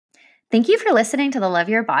Thank you for listening to the Love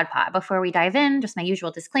Your Bod Pod. Before we dive in, just my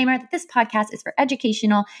usual disclaimer that this podcast is for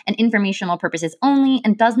educational and informational purposes only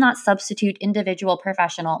and does not substitute individual,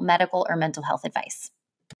 professional, medical, or mental health advice.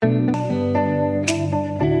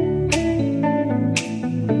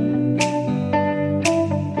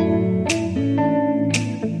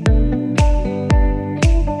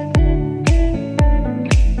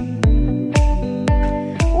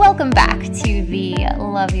 Welcome back to the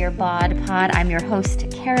Love Your Bod Pod. I'm your host,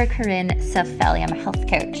 Kara Corinne Safeli. I'm a health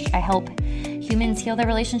coach. I help humans heal their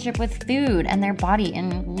relationship with food and their body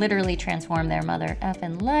and literally transform their mother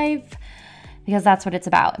effing life, because that's what it's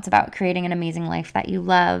about. It's about creating an amazing life that you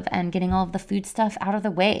love and getting all of the food stuff out of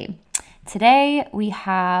the way. Today, we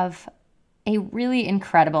have a really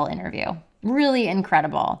incredible interview. Really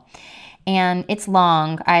incredible. And it's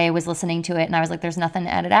long. I was listening to it and I was like, there's nothing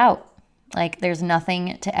to edit out. There's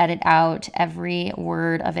nothing to edit out. Every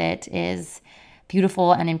word of it is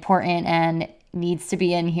beautiful and important and needs to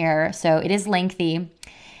be in here. So it is lengthy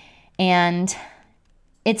and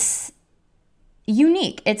it's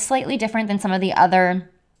unique. It's slightly different than some of the other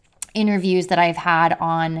interviews that I've had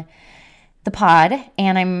on the pod.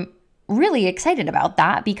 And I'm really excited about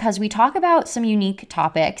that because we talk about some unique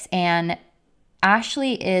topics. And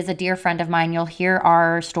Ashley is a dear friend of mine. You'll hear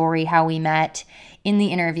our story, how we met in the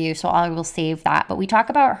interview, so I will save that. But we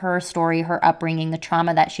talk about her story, her upbringing, the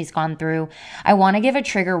trauma that she's gone through. I want to give a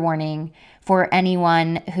trigger warning for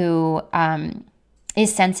anyone who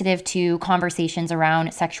is sensitive to conversations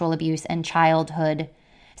around sexual abuse and childhood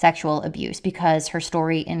sexual abuse, because her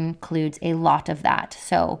story includes a lot of that.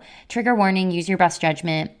 So trigger warning, use your best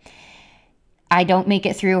judgment. I don't make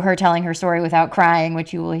it through her telling her story without crying,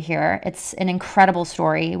 which you will hear. It's an incredible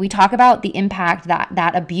story. We talk about the impact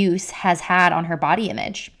that abuse has had on her body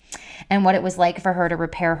image and what it was like for her to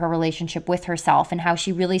repair her relationship with herself and how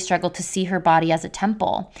she really struggled to see her body as a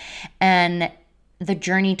temple, and the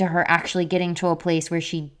journey to her actually getting to a place where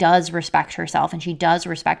she does respect herself and she does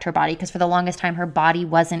respect her body, because for the longest time her body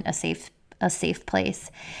wasn't a safe place.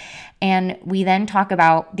 And we then talk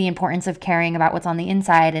about the importance of caring about what's on the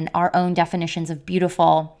inside and our own definitions of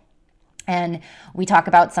beautiful. And we talk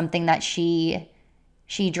about something that she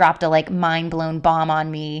dropped a mind-blown bomb on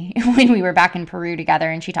me when we were back in Peru together,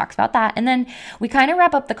 and she talks about that. And then we kind of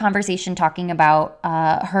wrap up the conversation talking about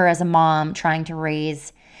her as a mom trying to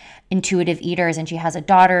raise intuitive eaters, and she has a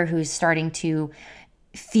daughter who's starting to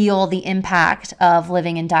feel the impact of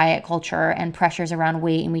living in diet culture and pressures around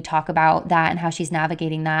weight. And we talk about that and how she's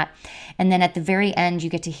navigating that. And then at the very end, you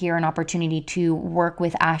get to hear an opportunity to work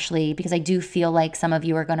with Ashley, because I do feel like some of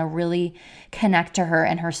you are going to really connect to her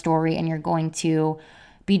and her story, and you're going to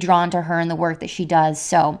be drawn to her and the work that she does.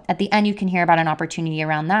 So at the end, you can hear about an opportunity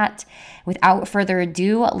around that. Without further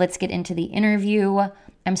ado, let's get into the interview.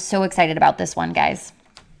 I'm so excited about this one, guys.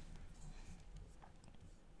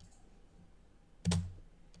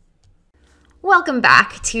 Welcome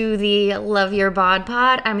back to the Love Your Bod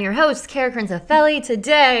Pod. I'm your host, Kara Corinne Safeli.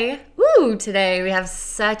 Today we have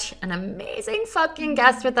such an amazing fucking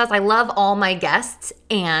guest with us. I love all my guests,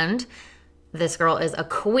 and this girl is a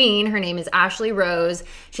queen. Her name is Ashley Rose.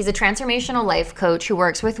 She's a transformational life coach who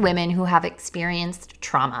works with women who have experienced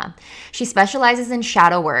trauma. She specializes in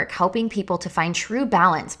shadow work, helping people to find true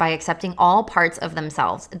balance by accepting all parts of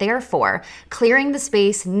themselves, therefore clearing the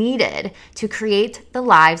space needed to create the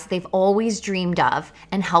lives they've always dreamed of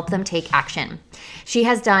and help them take action. She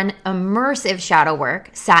has done immersive shadow work,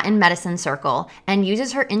 sat in medicine circle, and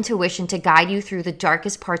uses her intuition to guide you through the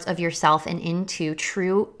darkest parts of yourself and into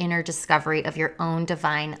true inner discovery of your own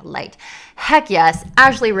divine light. Heck yes,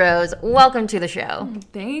 Ashley Rose, welcome to the show.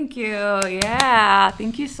 Thank you. Yeah,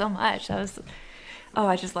 thank you so much. I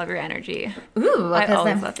just love your energy. Ooh, I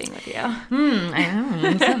always love being with you. I know,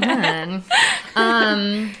 it's so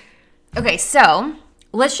fun. Okay, so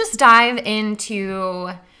let's just dive into,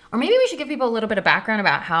 or maybe we should give people a little bit of background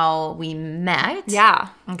about how we met. Yeah.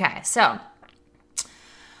 Okay, so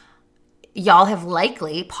y'all have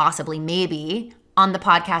likely, possibly, maybe on the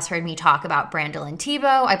podcast heard me talk about Brandolyn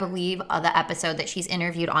Tebow. I believe the episode that she's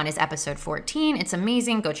interviewed on is episode 14. It's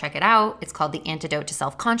amazing. Go check it out. It's called The Antidote to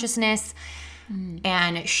Self-Consciousness.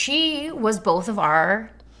 And she was both of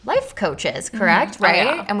our life coaches, correct? Right?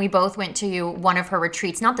 Oh, yeah. And we both went to one of her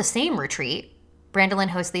retreats, not the same retreat. Brandolyn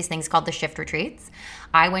hosts these things called the Shift Retreats.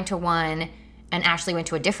 I went to one and Ashley went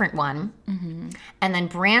to a different one. And then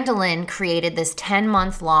Brandolyn created this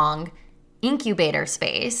 10-month-long incubator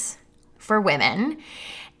space for women.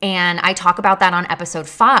 And I talk about that on episode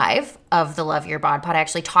 5 of the Love Your Bod Pod. I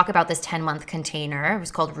actually talk about this 10-month container. It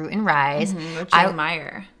was called Root and Rise. With Jane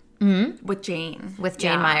Meyer. With Jane. With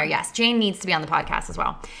Jane Meyer, yes. Jane needs to be on the podcast as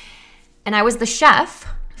well. And I was the chef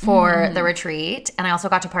for the retreat, and I also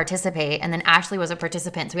got to participate, and then Ashley was a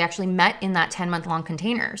participant. So we actually met in that 10-month long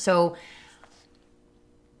container. So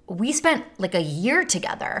we spent like a year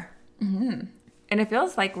together. And it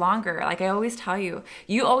feels like longer. Like I always tell you,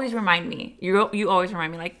 you always remind me. You always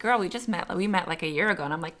remind me, like, girl, we just met. Like, we met like a year ago.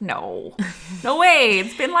 And I'm like, no way.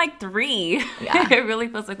 It's been like 3. Yeah. It really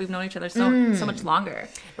feels like we've known each other so much longer.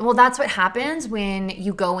 Well, that's what happens when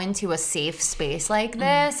you go into a safe space like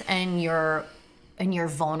this and you're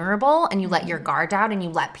vulnerable and you let your guard down and you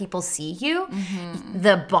let people see you.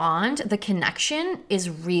 The bond, the connection is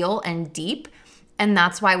real and deep. And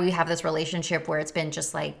that's why we have this relationship where it's been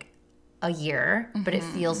just like a year, but it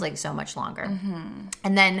feels like so much longer.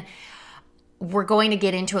 And then we're going to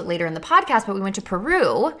get into it later in the podcast, but we went to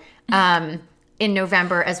Peru in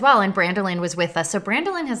November as well, and Brandolyn was with us. So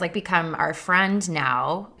Brandolyn has like become our friend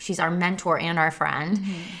now. She's our mentor and our friend.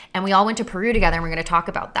 And we all went to Peru together, and we're going to talk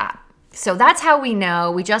about that. So that's how we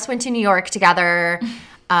know. We just went to New York together,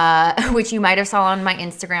 which you might have saw on my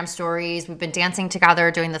Instagram stories. We've been dancing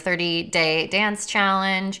together, doing the 30-day dance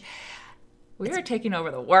challenge. We are taking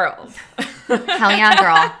over the world. Hell yeah,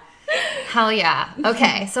 girl. Hell yeah.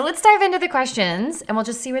 Okay, so let's dive into the questions, and we'll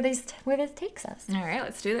just see where this takes us. All right,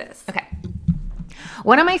 let's do this. Okay.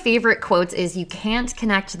 One of my favorite quotes is, you can't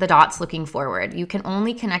connect the dots looking forward. You can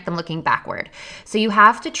only connect them looking backward. So you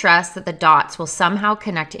have to trust that the dots will somehow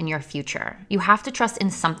connect in your future. You have to trust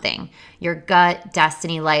in something, your gut,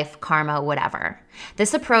 destiny, life, karma, whatever.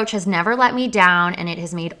 This approach has never let me down, and it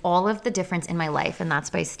has made all of the difference in my life, and that's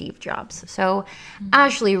by Steve Jobs. So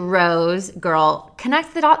Ashley Rose, girl,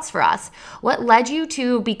 connect the dots for us. What led you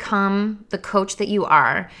to become the coach that you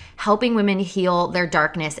are, helping women heal their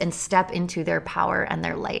darkness and step into their power and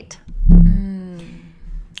their light?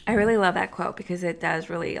 I really love that quote because it does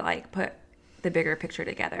really like put the bigger picture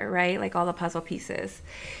together, right? Like all the puzzle pieces.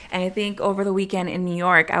 And I think over the weekend in New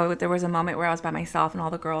York, there was a moment where I was by myself, and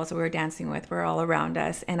all the girls that we were dancing with were all around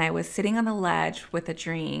us. And I was sitting on the ledge with a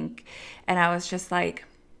drink, and I was just like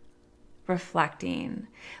reflecting,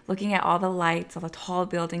 looking at all the lights, all the tall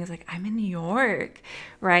buildings, like I'm in New York,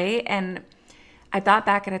 right? And I thought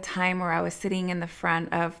back at a time where I was sitting in the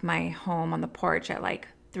front of my home on the porch at like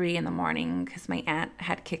 3 a.m. because my aunt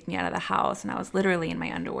had kicked me out of the house, and I was literally in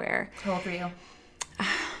my underwear. How old were you?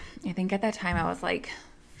 I think at that time I was like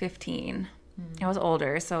 15. I was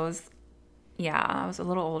older, so I was a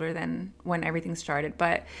little older than when everything started.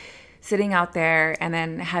 But sitting out there and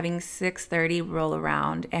then having 6:30 roll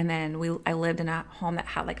around, and then I lived in a home that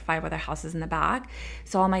had like 5 other houses in the back.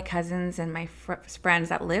 So all my cousins and my friends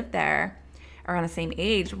that lived there around the same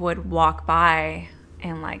age would walk by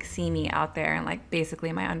and like see me out there and like basically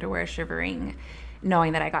in my underwear shivering,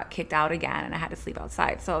 knowing that I got kicked out again and I had to sleep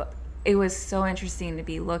outside. So it was so interesting to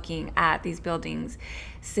be looking at these buildings,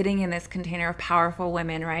 sitting in this container of powerful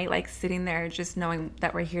women, right? Like sitting there just knowing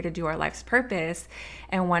that we're here to do our life's purpose,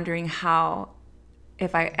 and wondering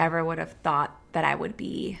if I ever would have thought that I would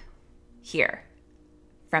be here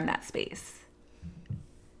from that space.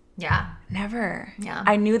 Yeah. Never. Yeah.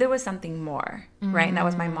 I knew there was something more, right? And that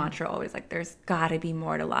was my mantra always, like, there's got to be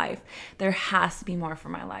more to life. There has to be more for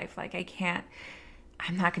my life. Like, I'm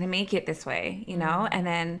not going to make it this way, you know? And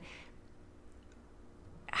then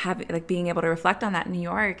being able to reflect on that in New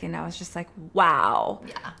York, and I was just like, wow.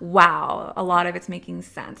 Yeah. Wow. A lot of it's making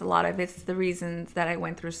sense. A lot of it's the reasons that I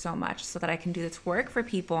went through so much so that I can do this work for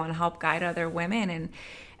people and help guide other women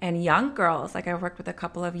and young girls. Like, I've worked with a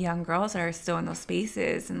couple of young girls that are still in those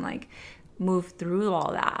spaces and like move through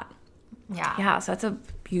all that. Yeah. Yeah. So that's a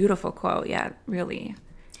beautiful quote. Yeah. It really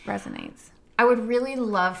resonates. I would really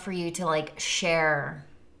love for you to like share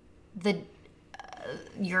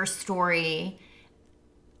your story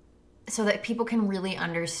so that people can really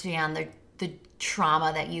understand the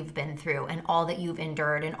trauma that you've been through and all that you've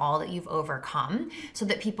endured and all that you've overcome, so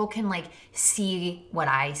that people can like see what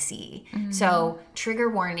I see. Mm-hmm. So trigger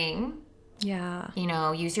warning. Yeah.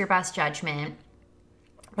 Use your best judgment.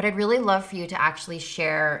 But I'd really love for you to actually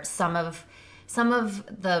share some of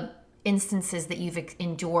the instances that you've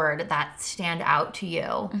endured that stand out to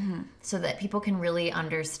you, so that people can really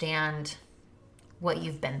understand what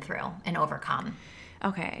you've been through and overcome.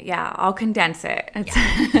 Okay, yeah, I'll condense it.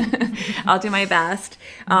 I'll do my best.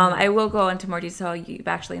 I will go into more detail. You've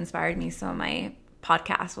actually inspired me, so my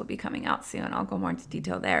podcast will be coming out soon. I'll go more into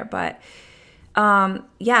detail there. But I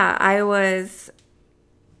was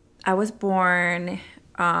born.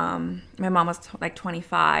 My mom was like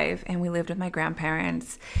 25, and we lived with my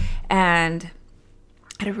grandparents, and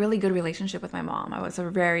I had a really good relationship with my mom. I was a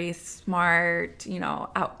very smart,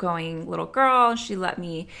 outgoing little girl. She let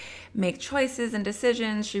me make choices and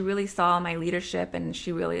decisions. She really saw my leadership, and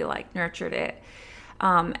she really like nurtured it.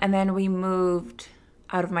 And then we moved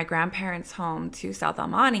out of my grandparents' home to South El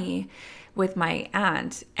Monte with my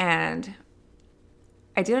aunt. And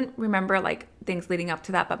I didn't remember like things leading up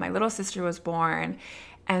to that, but my little sister was born.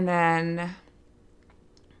 And then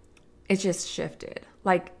it just shifted.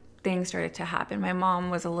 Like things started to happen. My mom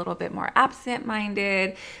was a little bit more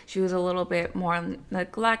absent-minded. She was a little bit more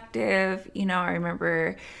neglective. You know, I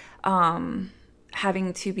remember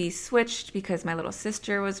having to be switched because my little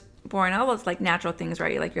sister was born. All those like natural things,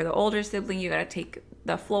 right? Like you're the older sibling, you got to take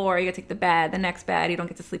the floor, you got to take the bed, the next bed, you don't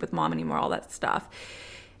get to sleep with mom anymore, all that stuff.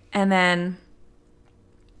 And then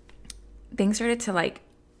things started to like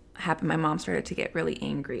happen. My mom started to get really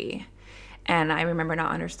angry. And I remember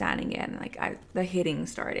not understanding it. And like the hitting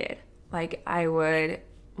started. Like I would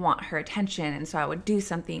want her attention, and so I would do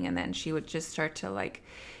something, and then she would just start to like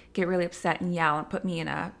get really upset and yell and put me in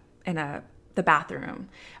the bathroom,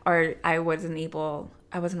 or I wasn't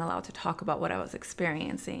allowed to talk about what I was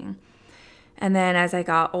experiencing. And then as I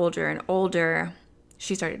got older and older,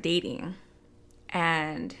 she started dating,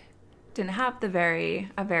 and didn't have a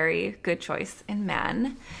very good choice in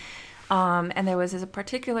men. And there was this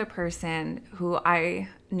particular person who I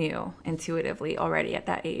knew intuitively already at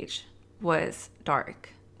that age was dark,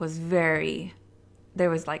 there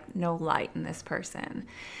was like no light in this person.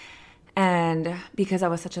 And because I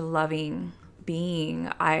was such a loving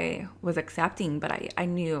being, I was accepting, but I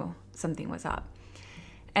knew something was up.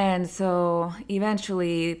 And so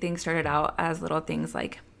eventually things started out as little things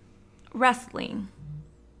like wrestling,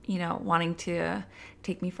 you know, wanting to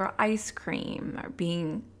take me for ice cream, or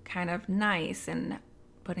being kind of nice and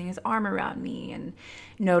putting his arm around me, and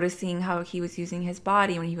noticing how he was using his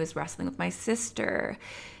body when he was wrestling with my sister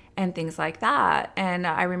and things like that. And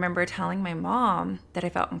I remember telling my mom that I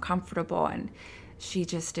felt uncomfortable, and she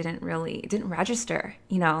just didn't register,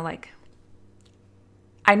 you know, like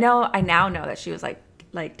I now know that she was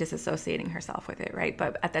like disassociating herself with it, right?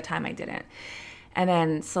 But at that time I didn't. And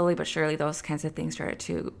then slowly but surely those kinds of things started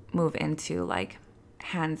to move into like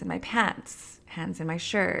hands in my pants, hands in my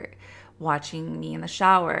shirt, watching me in the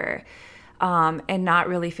shower, and not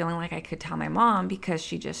really feeling like I could tell my mom because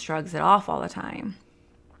she just shrugs it off all the time.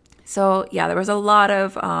 So yeah, there was a lot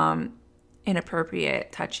of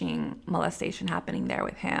inappropriate touching, molestation happening there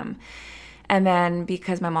with him. And then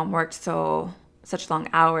because my mom worked such long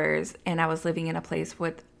hours, and I was living in a place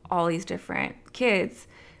with all these different kids,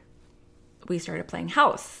 we started playing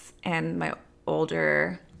house, and my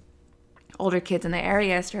older kids in the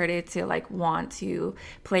area started to like want to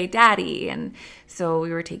play daddy. And so we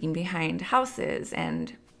were taking behind houses,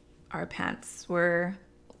 and our pants were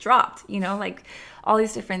dropped, you know, like all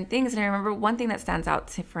these different things. And I remember one thing that stands out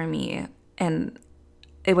for me, and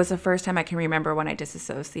it was the first time I can remember when I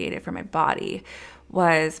disassociated from my body,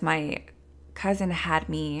 was my cousin had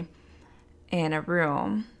me in a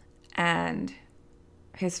room, and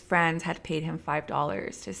his friends had paid him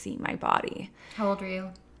 $5 to see my body. How old were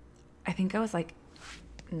you? I think I was like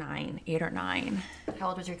 8 or 9. How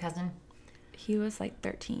old was your cousin? He was like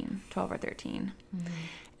 12 or 13. Mm-hmm.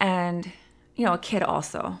 And, you know, a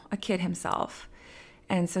kid himself.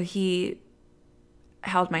 And so he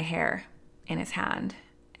held my hair in his hand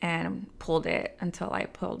and pulled it until I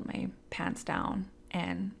pulled my pants down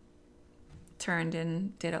and turned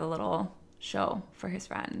and did a little show for his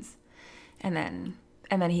friends. And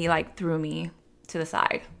then he like threw me to the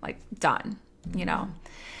side, like done, you know.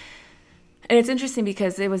 And it's interesting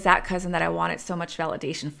because it was that cousin that I wanted so much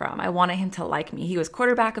validation from. I wanted him to like me. He was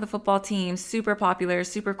quarterback of the football team, super popular,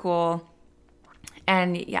 super cool.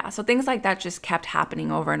 And yeah, so things like that just kept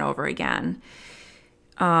happening over and over again.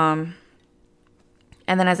 And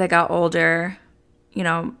then as I got older, you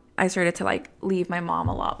know, I started to like leave my mom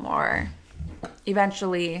a lot more.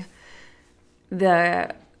 Eventually,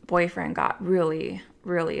 the boyfriend got really,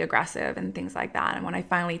 really aggressive and things like that. And when I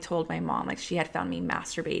finally told my mom, like she had found me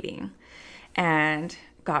masturbating, and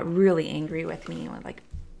got really angry with me and like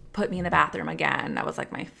put me in the bathroom again. That was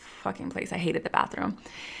like my fucking place. I hated the bathroom.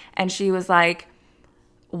 And she was like,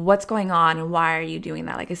 what's going on and why are you doing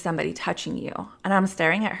that? Like, is somebody touching you? And I'm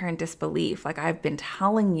staring at her in disbelief. Like, I've been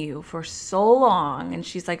telling you for so long. And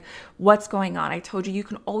she's like, what's going on? I told you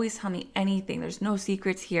can always tell me anything. There's no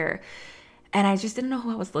secrets here. And I just didn't know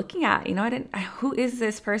who I was looking at. You know, who is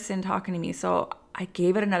this person talking to me? So I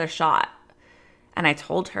gave it another shot. And I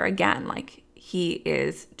told her again, like, he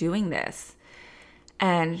is doing this.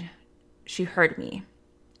 And she heard me.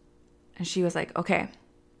 And she was like, okay.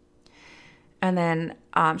 And then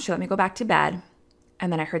she let me go back to bed.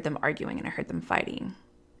 And then I heard them arguing and I heard them fighting.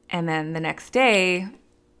 And then the next day,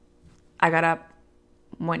 I got up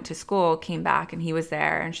went to school, came back, and he was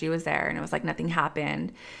there and she was there, and it was like nothing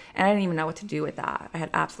happened. And I didn't even know what to do with that. I had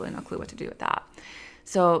absolutely no clue what to do with that.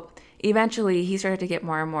 So eventually he started to get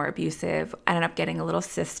more and more abusive. I ended up getting a little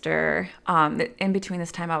sister. In between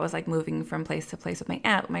this time, I was like moving from place to place with my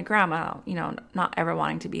aunt, with my grandma, you know, not ever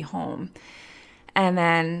wanting to be home. And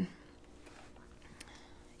then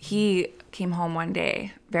he came home one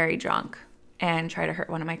day very drunk and tried to hurt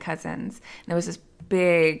one of my cousins. And there was this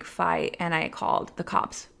big fight, and I called the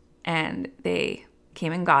cops, and they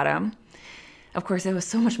came and got him. Of course, it was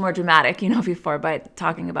so much more dramatic, you know, before, but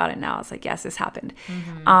talking about it now, it's like, yes, this happened.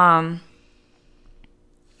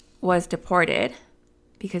 Was deported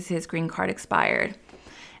because his green card expired.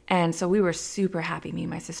 And so we were super happy, me and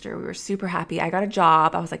my sister, we were super happy. I got a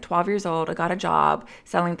job. I was like 12 years old. I got a job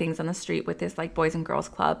selling things on the street with this like Boys and Girls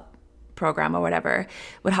Club program or whatever.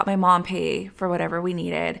 Would help my mom pay for whatever we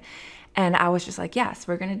needed. And I was just like, yes,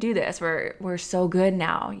 we're going to do this. We're so good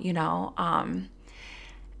now, you know?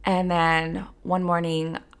 And then one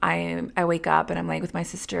morning I wake up and I'm like with my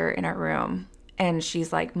sister in our room, and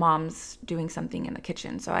she's like, Mom's doing something in the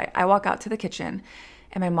kitchen. So I walk out to the kitchen,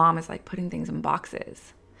 and my mom is like putting things in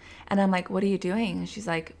boxes. And I'm like, what are you doing? And she's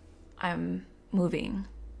like, I'm moving.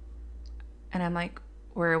 And I'm like,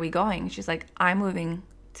 where are we going? She's like, I'm moving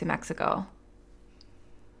to Mexico.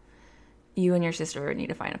 You and your sister need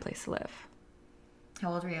to find a place to live.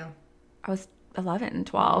 How old were you? I was 11,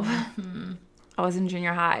 12. Mm-hmm. I was in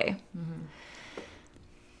junior high. Mm-hmm.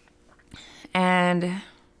 And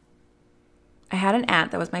I had an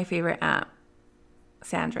aunt that was my favorite aunt,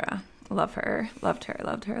 Sandra. Love her, loved her,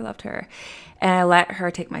 loved her, loved her. And I let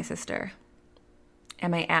her take my sister.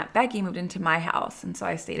 And my Aunt Becky moved into my house. And so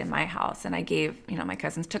I stayed in my house. And I gave, you know, my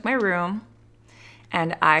cousins took my room.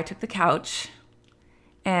 And I took the couch.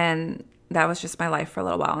 And that was just my life for a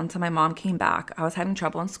little while until my mom came back. I was having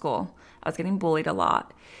trouble in school. I was getting bullied a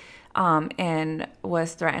lot. And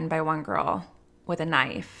was threatened by one girl with a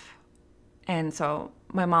knife. And so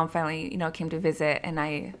my mom finally, you know, came to visit, and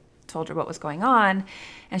I told her what was going on.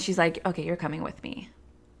 And she's like, okay, you're coming with me.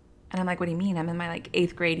 And I'm like, what do you mean? I'm in my like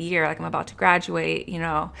 8th grade year. Like I'm about to graduate, you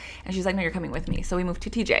know? And she's like, no, you're coming with me. So we moved to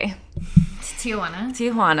TJ.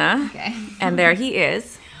 Tijuana. Okay. And there he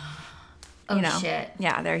is. Oh, you know, shit.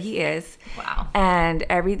 Yeah, there he is. Wow. And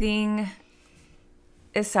everything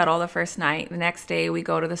is settled the first night. The next day we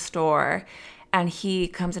go to the store, and he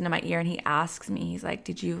comes into my ear and he asks me, he's like,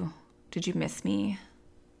 did you miss me?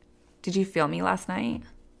 Did you feel me last night?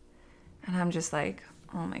 And I'm just like,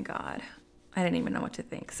 oh my God. I didn't even know what to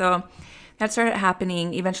think. So that started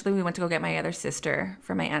happening. Eventually we went to go get my other sister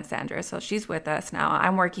from my Aunt Sandra. So she's with us now.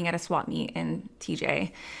 I'm working at a swap meet in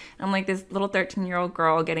TJ. I'm like this little 13-year-old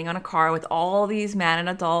girl getting on a car with all these men and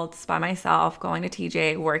adults by myself, going to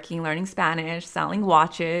TJ, working, learning Spanish, selling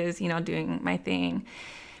watches, you know, doing my thing.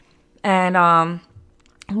 And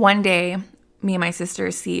one day, me and my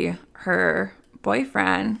sister see her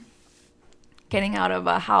boyfriend getting out of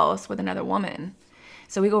a house with another woman.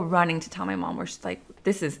 So we go running to tell my mom. We're just like,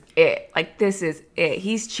 this is it. Like, this is it.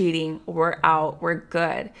 He's cheating. We're out. We're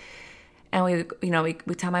good. And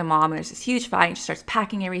we tell my mom, and there's this huge fight, and she starts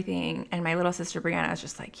packing everything. And my little sister Brianna is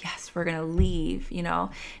just like, yes, we're going to leave, you know.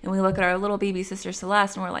 And we look at our little baby sister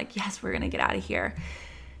Celeste, and we're like, yes, we're going to get out of here.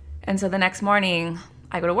 And so the next morning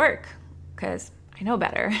I go to work because I know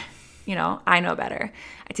better. You know, I know better.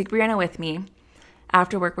 I take Brianna with me.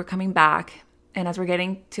 After work, we're coming back. And as we're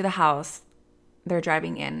getting to the house, they're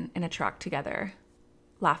driving in a truck together,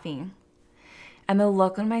 laughing. And the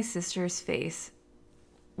look on my sister's face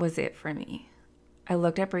was it for me. I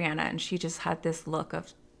looked at Brianna, and she just had this look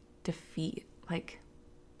of defeat, like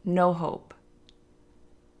no hope.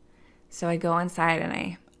 So I go inside,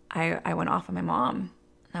 and I went off on my mom.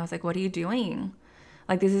 And I was like, what are you doing?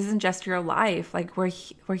 Like, this isn't just your life. Like, we're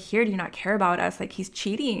here. Do you not care about us? Like, he's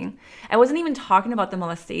cheating. I wasn't even talking about the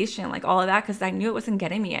molestation, like all of that, because I knew it wasn't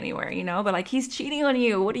getting me anywhere, you know? But like, he's cheating on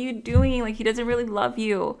you. What are you doing? Like, he doesn't really love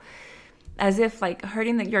you. As if like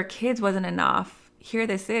hurting your kids wasn't enough. Here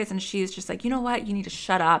this is. And she's just like, you know what? You need to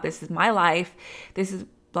shut up. This is my life. This is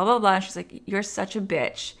blah, blah, blah. And she's like, you're such a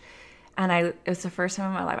bitch. And it was the first time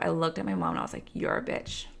in my life I looked at my mom, and I was like, you're a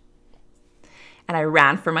bitch. And I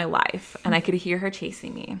ran for my life, and I could hear her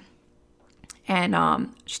chasing me.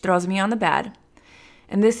 And she throws me on the bed.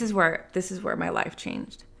 And this is where my life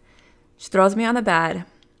changed. She throws me on the bed.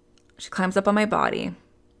 She climbs up on my body.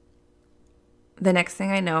 The next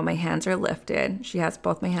thing I know, my hands are lifted. She has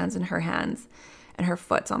both my hands in her hands, and her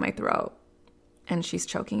foot's on my throat. And she's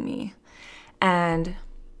choking me. And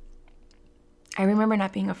I remember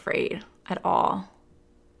not being afraid at all.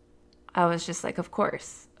 I was just like, of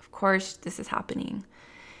course this is happening.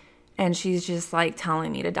 And she's just like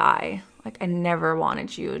telling me to die. Like, I never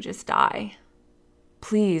wanted you, just die.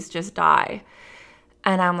 Please just die.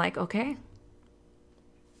 And I'm like, okay.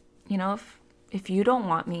 You know, if you don't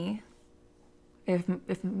want me,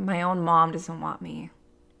 if my own mom doesn't want me,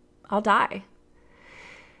 I'll die.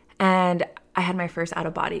 And I had my first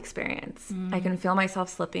out-of-body experience. I can feel myself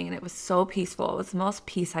slipping, and it was so peaceful. It was the most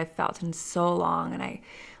peace I've felt in so long. And I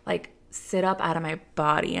like sit up out of my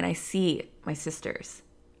body, and I see my sisters.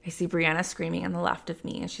 I see Brianna screaming on the left of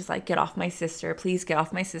me, and she's like, get off my sister. Please get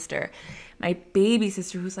off my sister. My baby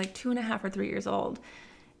sister, who's like 2.5 or 3 years old,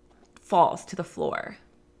 falls to the floor.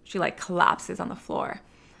 She like collapses on the floor.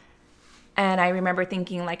 And I remember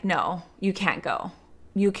thinking like, no, you can't go.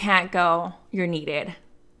 You can't go. You're needed.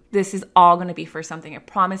 This is all going to be for something. I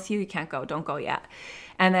promise you, you can't go. Don't go yet.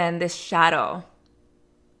 And then this shadow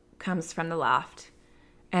comes from the left,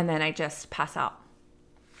 and then I just pass out.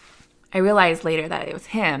 I realized later that it was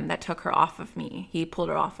him that took her off of me. He pulled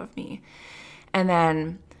her off of me. And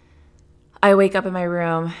then I wake up in my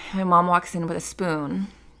room. My mom walks in with a spoon,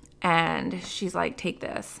 and she's like, take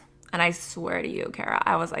this. And I swear to you, Kara,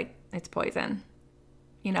 I was like, it's poison,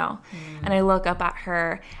 you know? And I look up at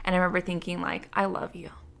her, and I remember thinking like, I love you.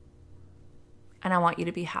 And I want you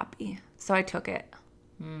to be happy. So I took it,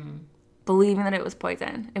 believing that it was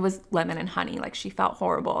poison. It was lemon and honey. Like, she felt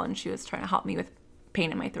horrible, and she was trying to help me with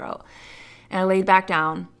pain in my throat. And I laid back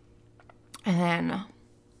down. And then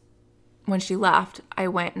when she left, I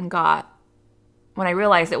went and got, when I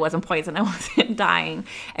realized it wasn't poison, I wasn't dying,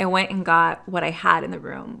 I went and got what I had in the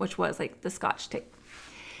room, which was like the Scotch tape.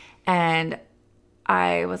 And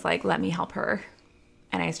I was like, let me help her.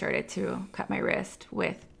 And I started to cut my wrist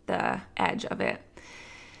with the edge of it.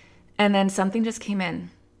 And then something just came in.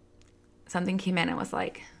 Something came in and was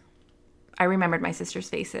like, I remembered my sister's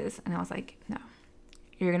faces, and I was like, no,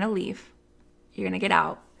 you're going to leave. You're going to get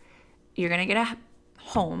out. You're going to get a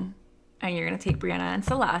home, and you're going to take Brianna and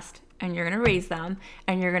Celeste, and you're going to raise them,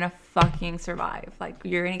 and you're going to fucking survive. Like,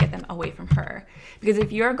 you're going to get them away from her. Because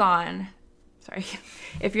if you're gone,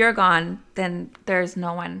 then there's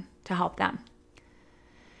no one to help them.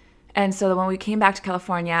 And so when we came back to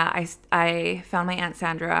California, I found my Aunt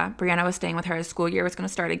Sandra. Brianna was staying with her. The school year was going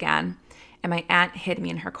to start again. And my aunt hid me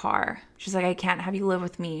in her car. She's like, I can't have you live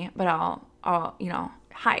with me, but I'll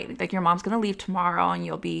hide. Like, your mom's going to leave tomorrow, and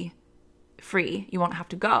you'll be free. You won't have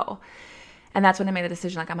to go. And that's when I made the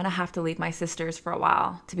decision, like, I'm going to have to leave my sisters for a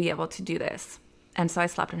while to be able to do this. And so I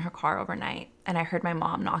slept in her car overnight. And I heard my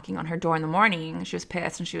mom knocking on her door in the morning. She was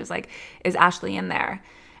pissed, and she was like, is Ashley in there?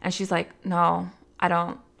 And she's like, no, I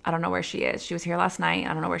don't know where she is. She was here last night.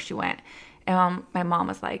 I don't know where she went. And my mom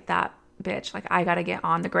was like, that bitch, like, I got to get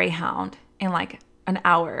on the Greyhound in like an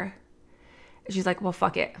hour. She's like, well,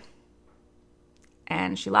 fuck it.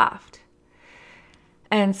 And she left.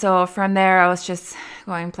 And so from there, I was just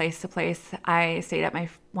going place to place. I stayed at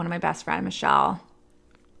one of my best friend, Michelle.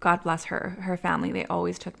 God bless her. Her family, they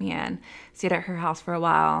always took me in. Stayed at her house for a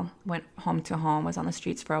while. Went home to home. Was on the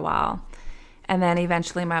streets for a while. And then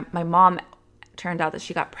eventually my mom, turned out that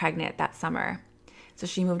she got pregnant that summer. So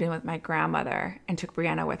she moved in with my grandmother and took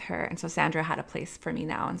Brianna with her. And so Sandra had a place for me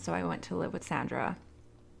now. And so I went to live with Sandra.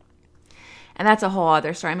 And that's a whole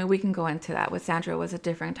other story. I mean, we can go into that. With Sandra, was a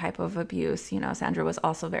different type of abuse. You know, Sandra was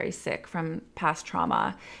also very sick from past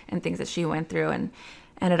trauma and things that she went through, and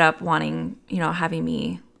ended up wanting, having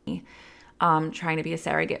me trying to be a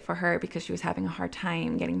surrogate for her because she was having a hard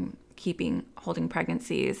time holding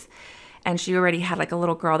pregnancies. And she already had like a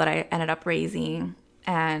little girl that I ended up raising.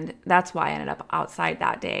 And that's why I ended up outside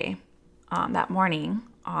that day, that morning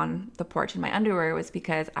on the porch in my underwear, was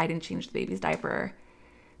because I didn't change the baby's diaper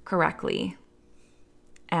correctly.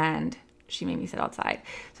 And she made me sit outside.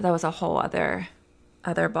 So that was a whole other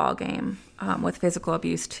ball game with physical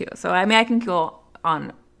abuse too. So, I mean, I can go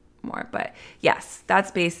on more, but yes,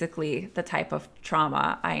 that's basically the type of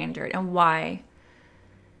trauma I endured and why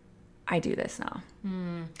I do this now.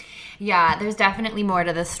 Yeah, there's definitely more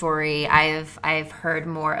to the story. I've heard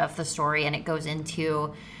more of the story, and it goes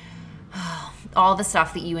into all the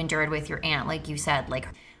stuff that you endured with your aunt, like you said, like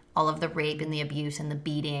all of the rape and the abuse and the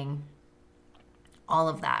beating, all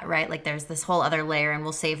of that, right? Like there's this whole other layer, and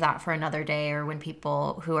we'll save that for another day, or when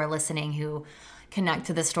people who are listening who connect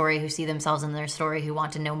to the story, who see themselves in their story, who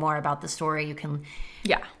want to know more about the story, you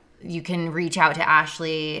can reach out to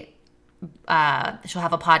Ashley. She'll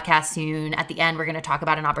have a podcast soon. At the end, we're going to talk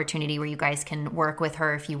about an opportunity where you guys can work with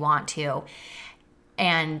her if you want to.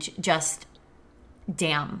 And just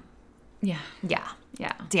damn. Yeah.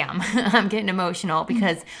 Damn. I'm getting emotional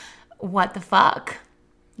because what the fuck?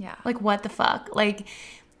 Yeah. Like, what the fuck? Like,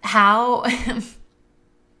 how?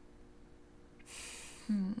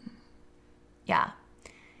 Yeah.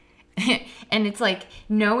 And it's like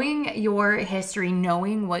knowing your history,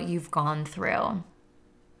 knowing what you've gone through,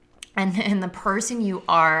 and the person you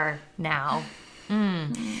are now.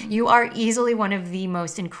 You are easily one of the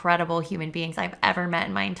most incredible human beings I've ever met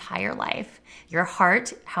in my entire life. Your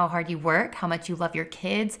heart, how hard you work, how much you love your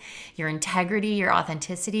kids, your integrity, your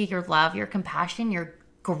authenticity, your love, your compassion, your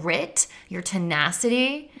grit, your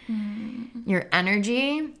tenacity, your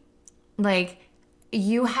energy. Like,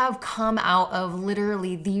 you have come out of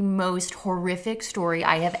literally the most horrific story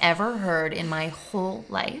I have ever heard in my whole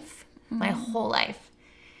life. My whole life.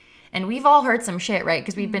 And we've all heard some shit, right?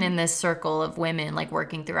 Because we've been in this circle of women, like,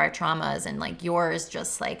 working through our traumas, and like yours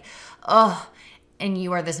just like, oh, and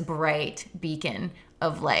you are this bright beacon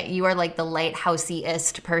of light. You are like the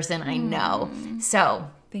lighthousey-est person I know. So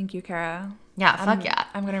thank you, Kara. Yeah, fuck yeah.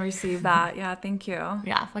 I'm going to receive that. Yeah, thank you.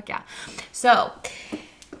 Yeah, fuck yeah. So,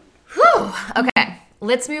 whew, okay,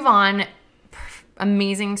 let's move on.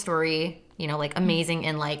 Amazing story, you know, like amazing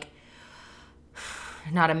and like,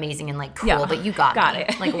 not amazing and like cool, but you got me.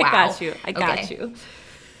 It. Like, wow. I got you.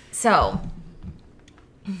 So,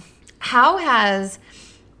 how has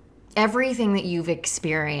everything that you've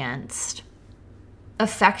experienced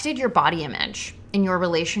affected your body image in your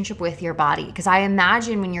relationship with your body? Because I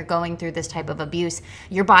imagine when you're going through this type of abuse,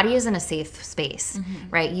 your body isn't a safe space,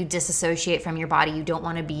 right? You disassociate from your body. You don't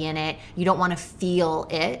want to be in it. You don't want to feel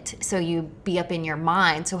it. So you be up in your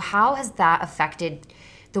mind. So how has that affected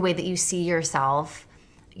the way that you see yourself,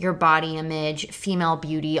 your body image, female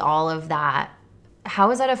beauty, all of that? How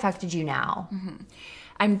has that affected you now?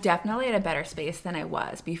 I'm definitely at a better space than I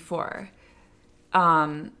was before.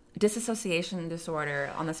 Dissociation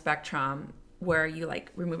disorder on the spectrum, where you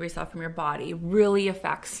like remove yourself from your body, really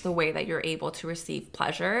affects the way that you're able to receive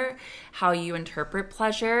pleasure, how you interpret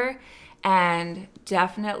pleasure, and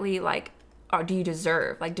definitely like, or do you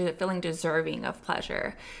deserve, like feeling deserving of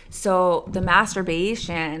pleasure. So the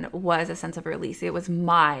masturbation was a sense of release. It was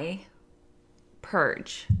my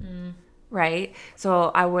purge, right?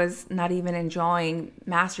 So I was not even enjoying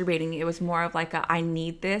masturbating. It was more of like I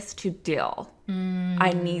need this to deal.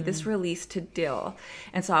 I need this release to deal.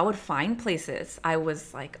 And so I would find places. I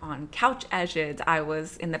was like on couch edges. I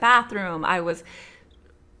was in the bathroom.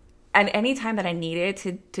 And any time that I needed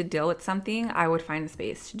to deal with something, I would find a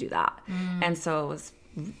space to do that. And so it was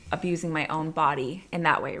abusing my own body in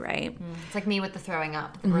that way, right? It's like me with the throwing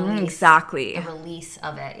up. The release, exactly. The release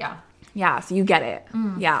of it, yeah. Yeah, so you get it.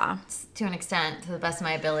 Yeah. To an extent, to the best of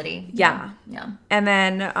my ability. Yeah. Yeah. And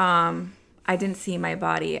then I didn't see my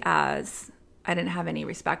body as, I didn't have any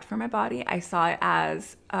respect for my body. I saw it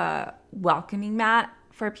as a welcoming mat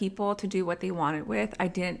for people to do what they wanted with. I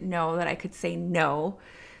didn't know that I could say no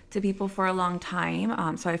to people for a long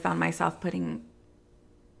time. So I found myself putting,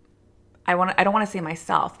 I don't want to say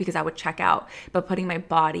myself because I would check out, but putting my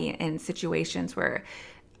body in situations where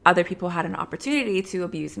other people had an opportunity to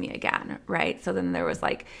abuse me again, right? So then there was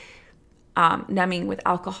like numbing with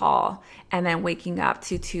alcohol, and then waking up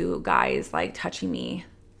to two guys like touching me,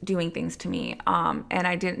 doing things to me. And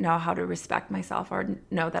I didn't know how to respect myself or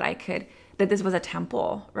know that I could, that this was a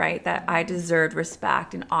temple, right? That I deserved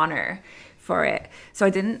respect and honor for it. So I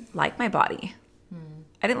didn't like my body.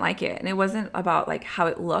 I didn't like it. And it wasn't about like how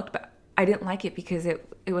it looked, but I didn't like it because it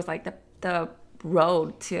was like the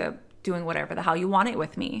road to doing whatever the hell you want it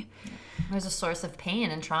with me. It was a source of pain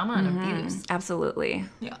and trauma and abuse. Absolutely.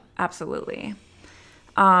 Yeah. Absolutely.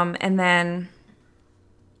 And then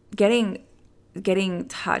getting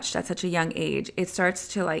touched at such a young age, it starts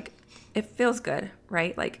to like, it feels good,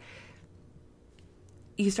 right? Like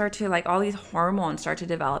you start to like, all these hormones start to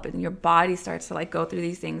develop and your body starts to like go through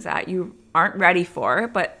these things that you aren't ready for,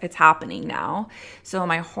 but it's happening now. So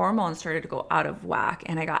my hormones started to go out of whack,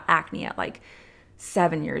 and I got acne at like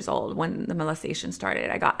 7 years old when the molestation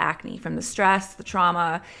started. I got acne from the stress, the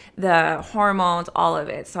trauma, the hormones, all of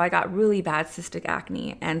it. So I got really bad cystic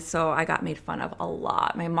acne. And so I got made fun of a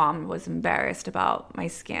lot. My mom was embarrassed about my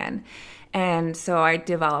skin. And so I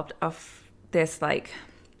developed this like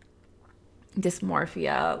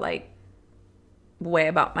dysmorphia like way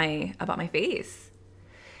about my face.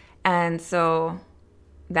 And so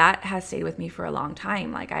that has stayed with me for a long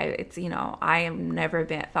time. Like I have never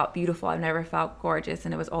felt beautiful. I've never felt gorgeous.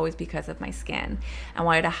 And it was always because of my skin. I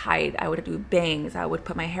wanted to hide. I would do bangs. I would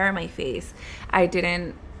put my hair in my face.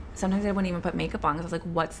 Sometimes I wouldn't even put makeup on because I was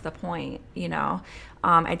like, what's the point?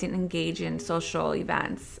 I didn't engage in social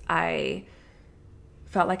events. I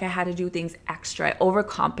felt like I had to do things extra. I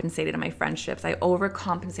overcompensated in my friendships. I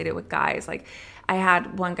overcompensated with guys. Like I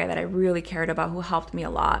had one guy that I really cared about who helped me a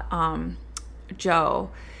lot.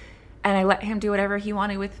 Joe, And I let him do whatever he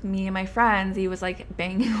wanted with me and my friends. He was like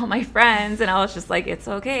banging all my friends, and I was just like, it's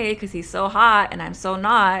okay, because he's so hot and I'm so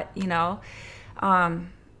not, you know.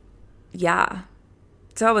 Yeah.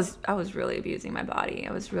 So I was really abusing my body.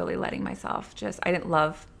 I was really letting myself I didn't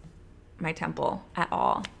love my temple at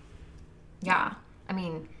all. Yeah. I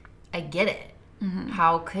mean, I get it.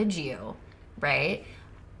 How could you? Right?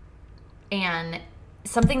 And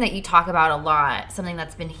something that you talk about a lot, something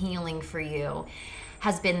that's been healing for you,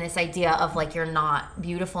 has been this idea of like, you're not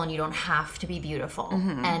beautiful and you don't have to be beautiful.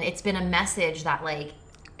 And it's been a message that like,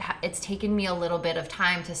 it's taken me a little bit of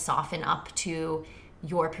time to soften up to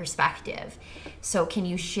your perspective. So can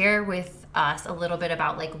you share with us a little bit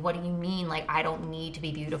about like, what do you mean? Like, I don't need to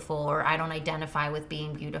be beautiful, or I don't identify with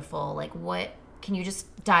being beautiful. Like, what, can you just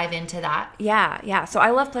dive into that? Yeah. So I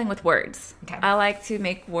love playing with words. Okay. I like to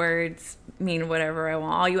make words mean whatever I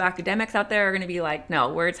want. All you academics out there are going to be like,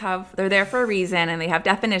 no, words they're there for a reason, and they have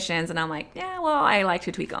definitions. And I'm like, yeah, well, I like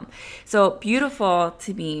to tweak them. So beautiful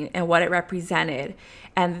to me and what it represented,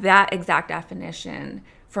 and that exact definition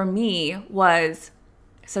for me was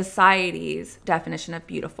society's definition of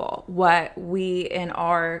beautiful. What we in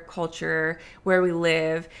our culture, where we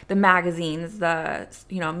live, the magazines, the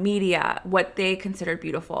media, what they considered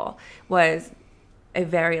beautiful was a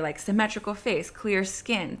very like symmetrical face, clear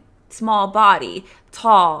skin, small body,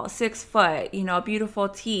 tall, 6 foot, beautiful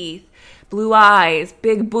teeth, blue eyes,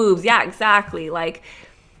 big boobs. Yeah, exactly. Like,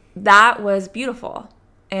 that was beautiful.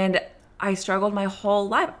 And I struggled my whole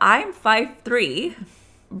life. I'm 5'3",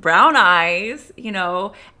 brown eyes,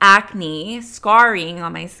 acne, scarring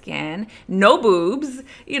on my skin, no boobs,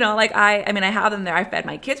 I have them there. I fed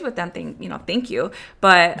my kids with them, thank you.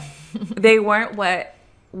 But they weren't what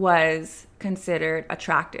was considered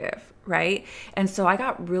attractive, right? And so I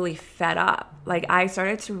got really fed up. Like, I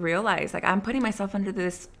started to realize, like, I'm putting myself under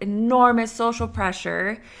this enormous social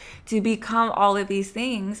pressure to become all of these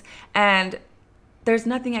things, and there's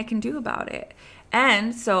nothing I can do about it.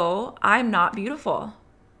 And so I'm not beautiful.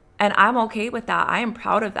 And I'm okay with that. I am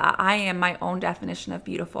proud of that. I am my own definition of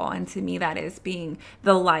beautiful. And to me, that is being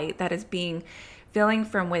the light, that is feeling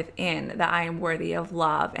from within that I am worthy of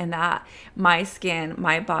love, and that my skin,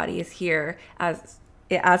 my body is here as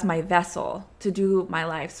my vessel to do my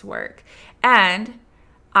life's work. And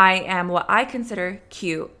I am what I consider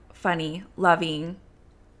cute, funny, loving,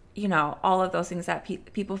 all of those things that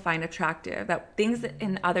people find attractive, that things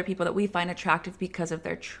in other people that we find attractive because of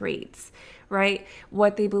their traits, right?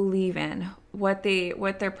 What they believe in, what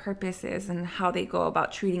their purpose is, and how they go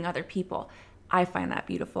about treating other people. I find that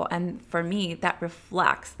beautiful. And for me, that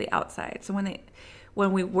reflects the outside. So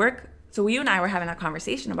when we work, so you and I were having that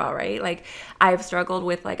conversation about, right? Like, I've struggled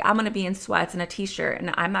with, like, I'm going to be in sweats and a t-shirt,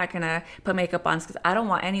 and I'm not going to put makeup on because I don't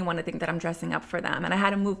want anyone to think that I'm dressing up for them. And I had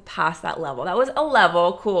to move past that level. That was a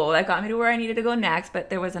level, cool. That got me to where I needed to go next, but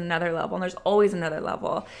there was another level, and there's always another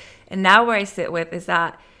level. And now where I sit with is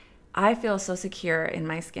that I feel so secure in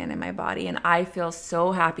my skin and my body, and I feel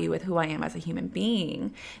so happy with who I am as a human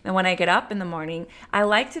being. And when I get up in the morning, I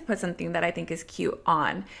like to put something that I think is cute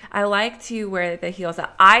on. I like to wear the heels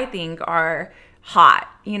that I think are hot,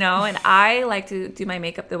 and I like to do my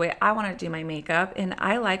makeup the way I want to do my makeup. And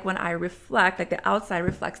I like when I reflect, like the outside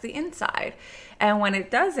reflects the inside. And when it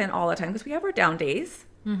doesn't all the time, because we have our down days,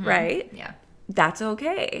 right? Yeah. That's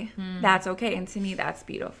okay. That's okay. And to me, that's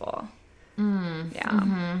beautiful.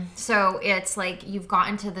 Yeah. So it's like you've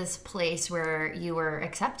gotten to this place where you were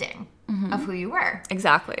accepting of who you were.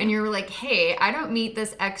 Exactly. And you were like, hey, I don't meet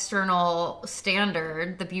this external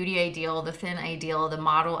standard, the beauty ideal, the thin ideal, the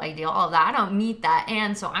model ideal, all of that. I don't meet that.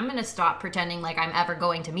 And so I'm going to stop pretending like I'm ever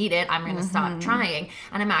going to meet it. I'm going to stop trying.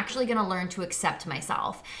 And I'm actually going to learn to accept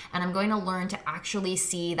myself. And I'm going to learn to actually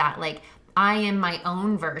see that, like, I am my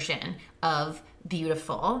own version of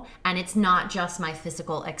beautiful, and it's not just my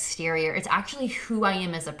physical exterior. It's actually who I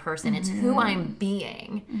am as a person. It's who I'm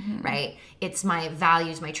being, right? It's my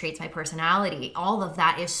values, my traits, my personality. All of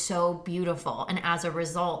that is so beautiful. And as a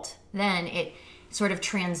result, then it sort of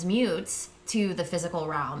transmutes to the physical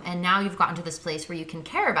realm. And now you've gotten to this place where you can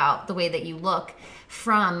care about the way that you look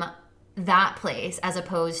from that place, as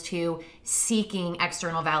opposed to seeking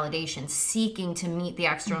external validation, seeking to meet the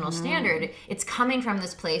external standard. It's coming from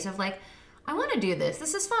this place of like, I want to do this.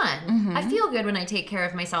 This is fun. I feel good when I take care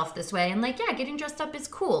of myself this way. And like, yeah, getting dressed up is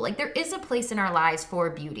cool. Like, there is a place in our lives for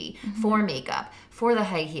beauty, for makeup, for the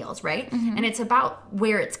high heels, right? And it's about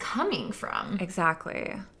where it's coming from.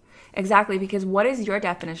 Exactly. Because what is your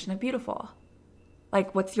definition of beautiful?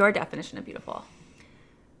 Like, what's your definition of beautiful?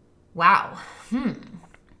 Wow.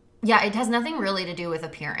 Yeah, it has nothing really to do with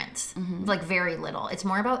appearance. Like, very little. It's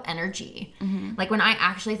more about energy. Like, when I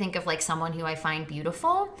actually think of, like, someone who I find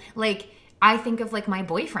beautiful, like, I think of, like, my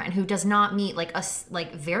boyfriend who does not meet, like,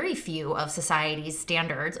 very few of society's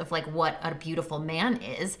standards of, like, what a beautiful man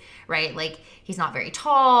is, right? Like, he's not very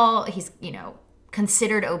tall. He's, you know,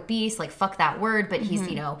 considered obese, like, fuck that word, but he's,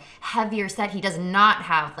 you know, heavier set. He does not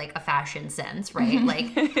have, like, a fashion sense, right? Like,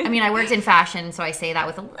 I mean, I worked in fashion, so I say that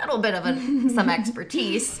with a little bit of some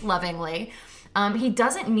expertise, lovingly. He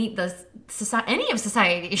doesn't meet any of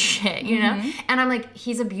society's shit, you know? And I'm like,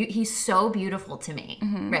 he's so beautiful to me,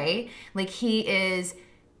 right? Like, he is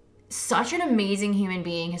such an amazing human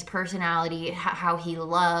being. His personality, how he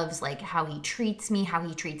loves, like, how he treats me, how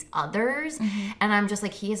he treats others. And I'm just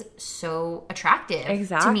like, he is so attractive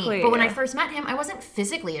to me. But when I first met him, I wasn't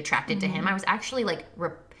physically attracted to him. I was actually, like,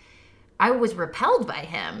 I was repelled by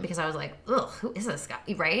him because I was like, ugh, who is this guy,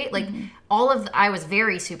 right? Like, I was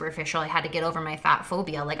very superficial. I had to get over my fat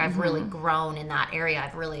phobia. Like, I've really grown in that area.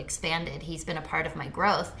 I've really expanded. He's been a part of my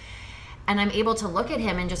growth. And I'm able to look at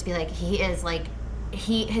him and just be like, he is, like,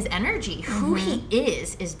 his energy, who he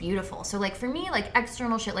is beautiful. So, like, for me, like,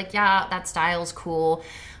 external shit, like, yeah, that style's cool.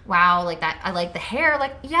 Wow, like, that, I like the hair.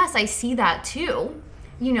 Like, yes, I see that too.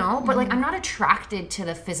 You know, but like, I'm not attracted to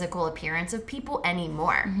the physical appearance of people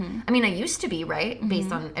anymore. I mean, I used to be, right?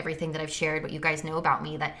 Based on everything that I've shared, what you guys know about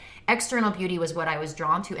me, that external beauty was what I was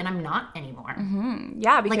drawn to, and I'm not anymore.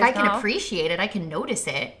 Yeah, because like, I can appreciate it, I can notice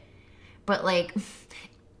it, but like,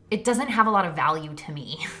 it doesn't have a lot of value to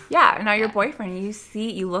me. Yeah, and now your boyfriend,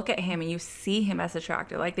 you look at him and you see him as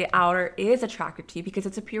attractive. Like, the outer is attractive to you because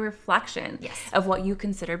it's a pure reflection of what you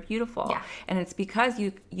consider beautiful. Yeah. And it's because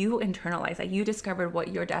you internalize, like, you discovered what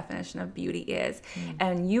your definition of beauty is.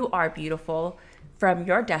 And you are beautiful from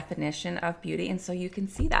your definition of beauty. And so you can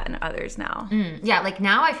see that in others now. Yeah, like,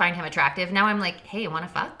 now I find him attractive. Now I'm like, hey, you want to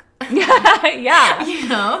fuck? Yeah. You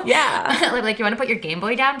know? Yeah. like, you want to put your Game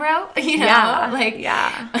Boy down, bro? You know? Yeah. Like,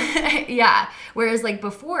 yeah. Yeah. Whereas, like,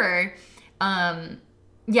 before, I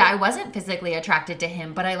wasn't physically attracted to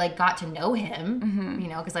him, but I, like, got to know him, you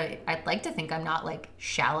know, because I'd like to think I'm not, like,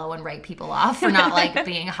 shallow and write people off for not, like,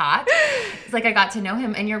 being hot. It's like, I got to know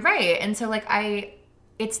him, and you're right. And so, like,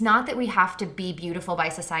 it's not that we have to be beautiful by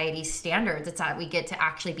society's standards. It's that we get to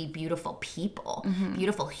actually be beautiful people,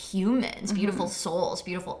 beautiful humans, beautiful souls,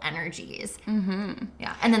 beautiful energies.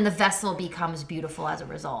 Yeah. And then the vessel becomes beautiful as a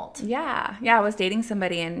result. Yeah. Yeah. I was dating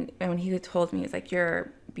somebody, and when he told me, he's like,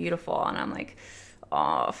 you're beautiful. And I'm like,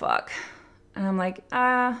 oh, fuck. And I'm like,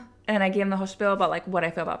 and I gave him the whole spiel about, like, what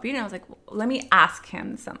I feel about beauty. And I was like, well, let me ask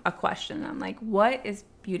him a question. And I'm like, what is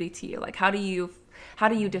beauty to you? Like, how do you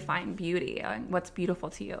define beauty? What's beautiful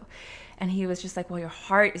to you? And he was just like, well, your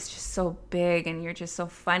heart is just so big, and you're just so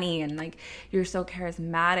funny, and, like, you're so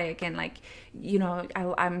charismatic, and, like, you know,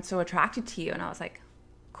 I'm so attracted to you. And I was like,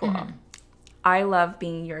 cool. I love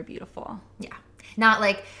being you're beautiful. Yeah. Not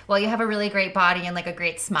like, well, you have a really great body and, like, a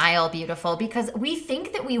great smile, beautiful, because we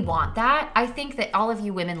think that we want that. I think that all of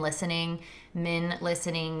you women listening, men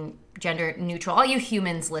listening, gender neutral, all you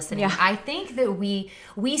humans listening, I think that we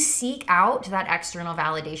seek out that external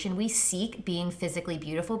validation. We seek being physically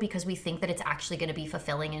beautiful because we think that it's actually going to be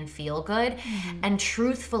fulfilling and feel good. And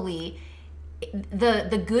truthfully,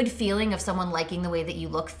 the good feeling of someone liking the way that you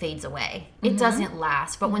look fades away. It doesn't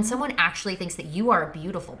last. But when someone actually thinks that you are a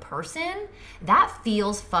beautiful person, that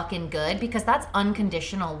feels fucking good, because that's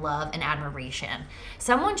unconditional love and admiration.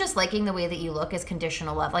 Someone just liking the way that you look is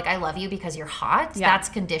conditional love. Like, I love you because you're hot. Yeah. That's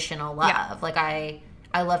conditional love. Yeah. Like, I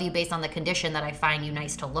love you based on the condition that I find you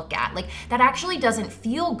nice to look at. Like, that actually doesn't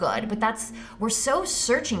feel good, but we're so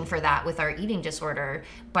searching for that with our eating disorder,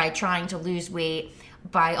 by trying to lose weight,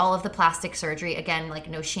 by all of the plastic surgery. Again, like,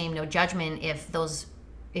 no shame, no judgment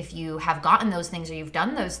if you have gotten those things or you've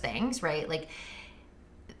done those things, right? Like,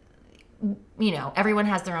 you know, everyone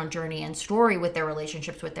has their own journey and story with their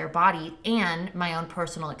relationships with their body. And my own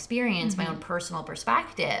personal experience, my own personal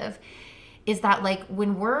perspective is that, like,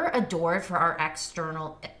 when we're adored for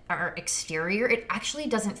our exterior, it actually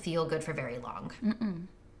doesn't feel good for very long.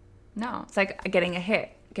 No, it's like getting a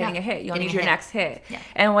hit. You'll need your next hit. Yeah.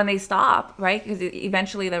 And when they stop, right? Because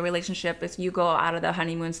eventually the relationship is, you go out of the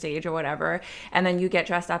honeymoon stage or whatever, and then you get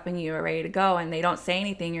dressed up and you're ready to go, and they don't say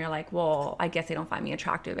anything. You're like, well, I guess they don't find me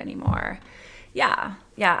attractive anymore. Yeah,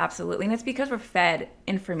 absolutely. And it's because we're fed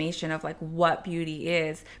information of, like, what beauty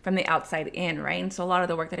is from the outside in, right? And so a lot of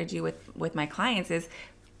the work that I do with my clients is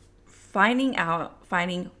finding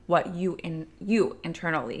what you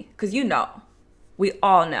internally, because we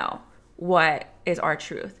all know what is our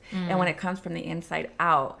truth. And when it comes from the inside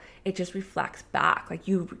out, it just reflects back. Like,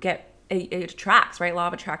 you get it attracts, right? Law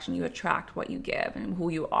of attraction, you attract what you give, and who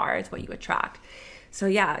you are is what you attract. So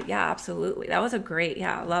yeah, absolutely. That was a great,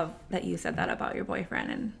 I love that you said that about your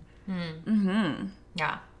boyfriend. And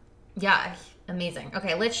Yeah, amazing.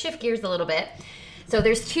 Okay, let's shift gears a little bit. So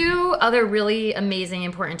there's two other really amazing,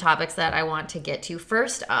 important topics that I want to get to.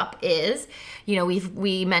 First up is,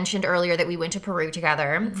 we mentioned earlier that we went to Peru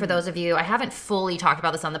together. For those of you, I haven't fully talked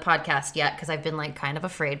about this on the podcast yet because I've been like kind of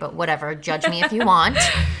afraid, but whatever, judge me if you want.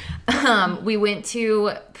 We went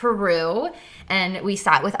to Peru and we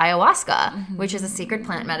sat with ayahuasca, which is a sacred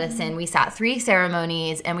plant medicine. We sat 3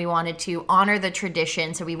 ceremonies and we wanted to honor the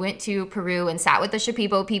tradition. So we went to Peru and sat with the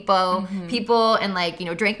Shipibo people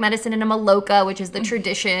and drank medicine in a maloca, which is the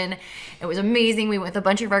tradition. It was amazing. We went with a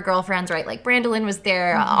bunch of our girlfriends, right? Like Brandolyn was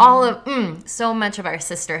there. All of, so much of our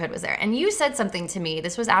sisterhood was there. And you said something to me.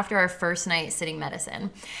 This was after our first night sitting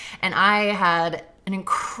medicine. And I had an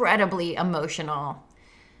incredibly emotional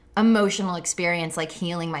experience, like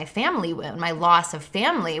healing my family wound, my loss of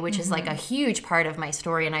family, which is like a huge part of my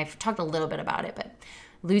story. And I've talked a little bit about it, but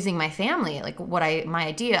losing my family, like my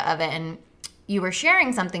idea of it. And you were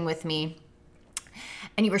sharing something with me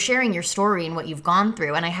and you were sharing your story and what you've gone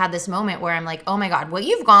through. And I had this moment where I'm like, oh my God, what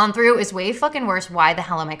you've gone through is way fucking worse. Why the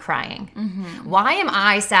hell am I crying? Why am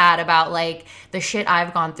I sad about like the shit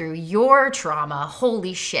I've gone through? Your trauma,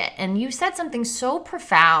 holy shit. And you said something so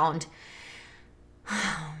profound.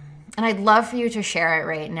 And I'd love for you to share it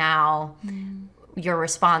right now, your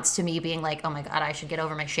response to me being like, oh my God, I should get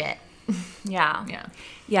over my shit.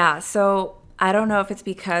 Yeah. So I don't know if it's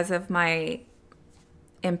because of my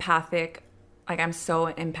empathic, like I'm so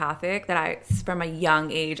empathic that from a young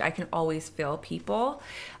age, I can always feel people.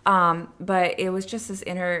 But it was just this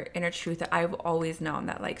inner truth that I've always known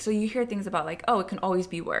that like, so you hear things about like, oh, it can always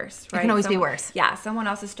be worse, right? It can always be worse. Yeah. Someone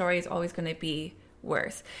else's story is always going to be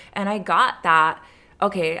worse. And I got that.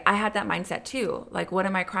 Okay, I had that mindset too. Like, what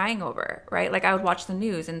am I crying over, right? Like, I would watch the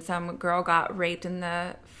news and some girl got raped in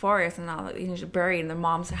the forest and all, she's buried and the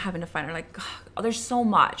mom's having to find her. Like, oh, there's so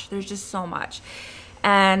much. There's just so much.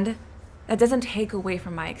 And that doesn't take away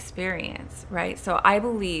from my experience, right? So I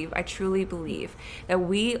truly believe that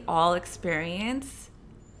we all experience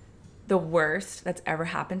the worst that's ever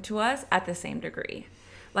happened to us at the same degree.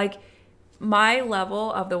 Like, my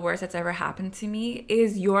level of the worst that's ever happened to me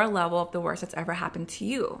is your level of the worst that's ever happened to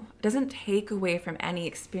you. It doesn't take away from any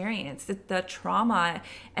experience. The trauma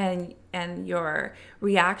and your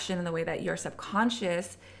reaction and the way that your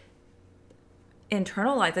subconscious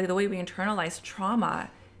internalize, like the way we internalize trauma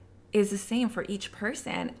is the same for each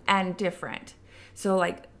person and different. So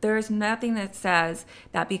like there's nothing that says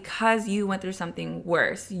that because you went through something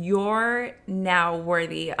worse, you're now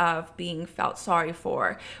worthy of being felt sorry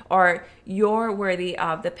for, or you're worthy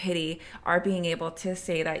of the pity, or being able to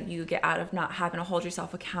say that you get out of not having to hold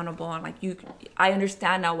yourself accountable. And like I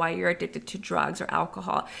understand now why you're addicted to drugs or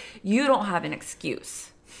alcohol. You don't have an excuse.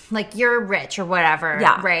 Like you're rich or whatever,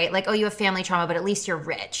 right? Like, oh, you have family trauma, but at least you're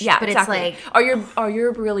rich. Yeah, but exactly. It's like, or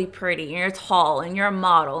you're really pretty and you're tall and you're a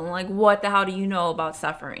model and like, what the hell do you know about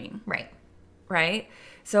suffering? Right.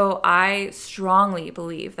 So I strongly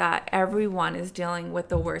believe that everyone is dealing with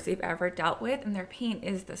the worst they've ever dealt with, and their pain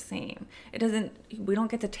is the same. We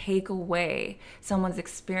don't get to take away someone's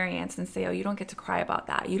experience and say, oh, you don't get to cry about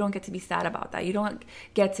that. You don't get to be sad about that. You don't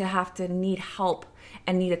get to have to need help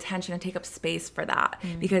and need attention and take up space for that,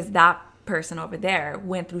 because that person over there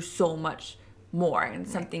went through so much more and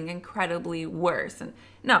something incredibly worse. And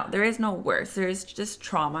no, there is no worse. There's just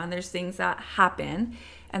trauma, and there's things that happen,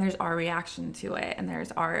 and there's our reaction to it, and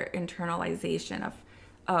there's our internalization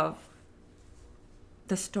of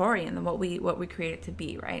the story and what we create it to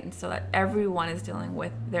be, right? And so that everyone is dealing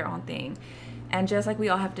with their own thing. And just like we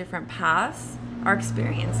all have different paths, our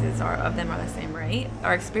experiences of them are the same, right?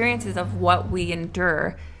 Our experiences of what we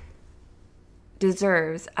endure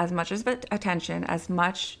deserves as much as attention, as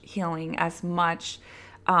much healing, as much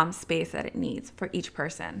space that it needs for each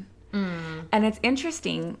person. And it's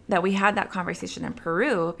interesting that we had that conversation in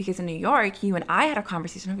Peru, because in New York, you and I had a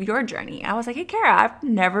conversation of your journey. I was like, hey, Kara, I've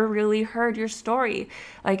never really heard your story.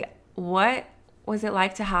 Like, what was it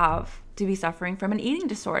like to be suffering from an eating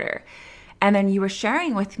disorder? And then you were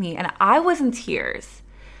sharing with me, and I was in tears.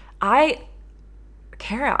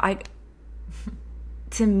 Kara,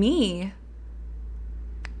 to me,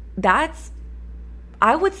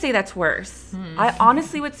 I would say that's worse. I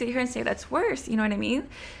honestly would sit here and say that's worse. You know what I mean?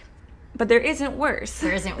 But there isn't worse.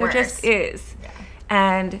 There isn't worse. There just is. Yeah.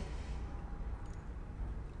 And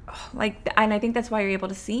I think that's why you're able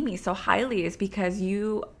to see me so highly, is because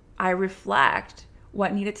I reflect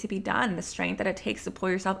what needed to be done, the strength that it takes to pull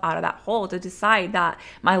yourself out of that hole, to decide that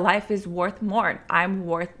my life is worth more. I'm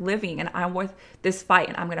worth living, and I'm worth this fight,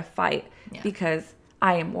 and I'm going to fight because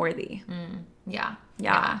I am worthy. Yeah.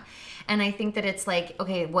 And I think that it's like,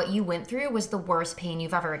 okay, what you went through was the worst pain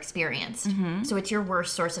you've ever experienced. So it's your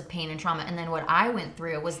worst source of pain and trauma. And then what I went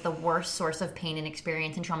through was the worst source of pain and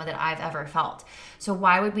experience and trauma that I've ever felt. So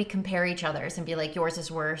why would we compare each other's and be like, yours is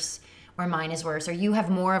worse or mine is worse, or you have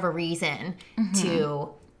more of a reason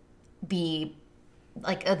to be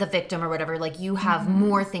like the victim or whatever? Like, you have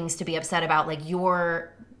more things to be upset about. Like,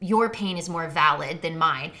 your pain is more valid than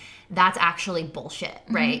mine. That's actually bullshit,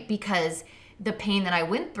 right? Because the pain that I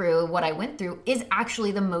went through, what I went through, is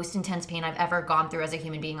actually the most intense pain I've ever gone through as a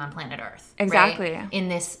human being on planet Earth. Exactly. Right? In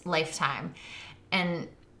this lifetime. And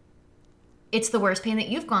it's the worst pain that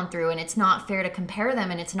you've gone through, and it's not fair to compare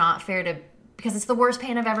them, and it's not fair to, because it's the worst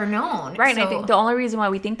pain I've ever known. Right. So, and I think the only reason why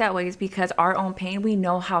we think that way is because our own pain, we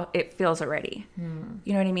know how it feels already.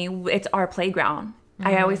 You know what I mean? It's our playground.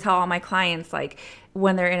 I always tell all my clients, like,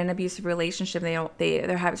 when they're in an abusive relationship,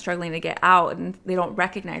 they're struggling to get out, and they don't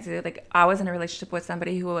recognize it. Like, I was in a relationship with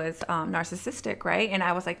somebody who was narcissistic, right? And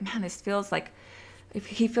I was like, man, this feels like,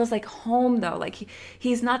 he feels like home, though. Like,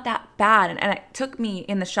 he's not that bad. And it took me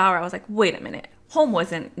in the shower. I was like, wait a minute. Home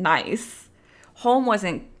wasn't nice. Home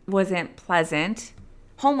wasn't pleasant.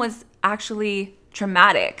 Home was actually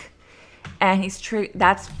traumatic. And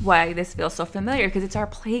that's why this feels so familiar, because it's our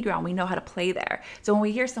playground. We know how to play there. So when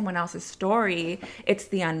we hear someone else's story, it's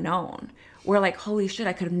the unknown. We're like, holy shit,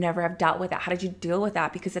 I could have never have dealt with that. How did you deal with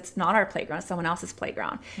that? Because it's not our playground, it's someone else's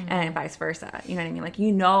playground. And vice versa. You know what I mean? Like,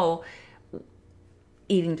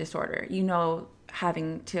 eating disorder,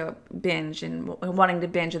 having to binge and wanting to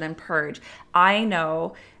binge and then purge. I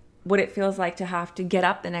know what it feels like to have to get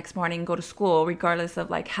up the next morning and go to school, regardless of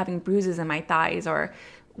like having bruises in my thighs or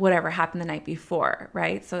whatever happened the night before,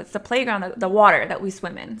 right? So it's the playground, the water that we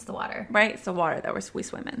swim in. It's the water. Right? It's the water that we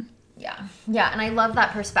swim in. Yeah. Yeah. And I love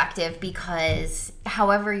that perspective, because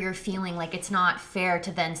however you're feeling, like, it's not fair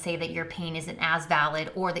to then say that your pain isn't as valid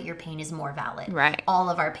or that your pain is more valid. Right. All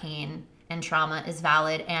of our pain and trauma is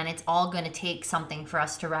valid, and it's all going to take something for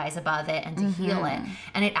us to rise above it and to heal it.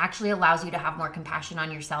 And it actually allows you to have more compassion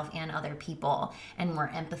on yourself and other people and more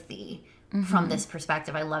empathy from this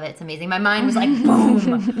perspective. I love it. It's amazing. My mind was like, boom,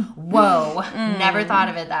 whoa, never thought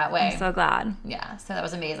of it that way. I'm so glad. Yeah, so that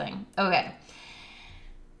was amazing. Okay.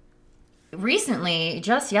 Recently,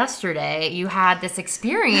 just yesterday, you had this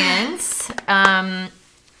experience.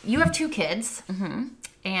 You have 2 kids,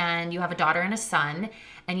 and you have a daughter and a son,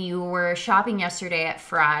 and you were shopping yesterday at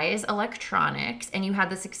Fry's Electronics, and you had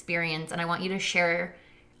this experience, and I want you to share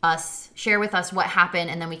with us what happened,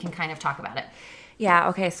 and then we can kind of talk about it. Yeah,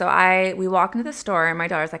 okay, so we walk into the store, and my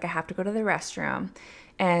daughter's like, I have to go to the restroom.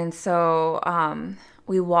 And so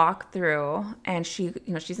we walk through, and she,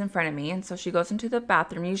 she's in front of me, and so she goes into the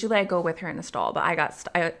bathroom. Usually I go with her in the stall, but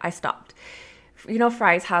I stopped.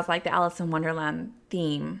 Fry's has like the Alice in Wonderland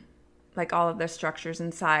theme, like all of the structures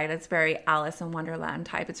inside. It's very Alice in Wonderland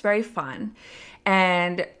type. It's very fun.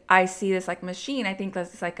 And I see this like machine. I think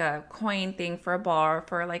that's like a coin thing for a bar,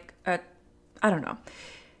 for like I don't know.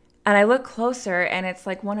 And I look closer, and it's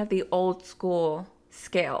like one of the old school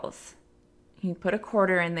scales. You put a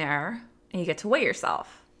quarter in there, and you get to weigh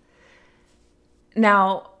yourself.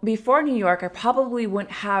 Now, before New York, I probably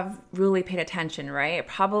wouldn't have really paid attention, right? I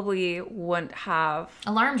probably wouldn't have...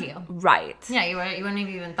 Alarmed you. Right. Yeah, you wouldn't have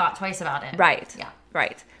even thought twice about it. Right. Yeah.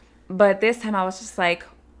 Right. But this time I was just like,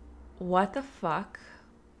 what the fuck?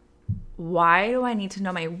 Why do I need to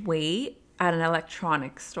know my weight at an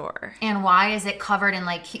electronics store? And why is it covered in,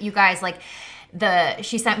 like, you guys, like,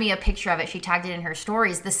 she sent me a picture of it. She tagged it in her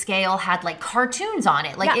stories. The scale had like cartoons on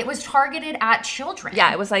it. Like, it was targeted at children.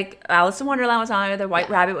 Yeah, it was like Alice in Wonderland was on there. The White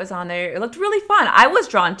Rabbit was on there. It looked really fun. I was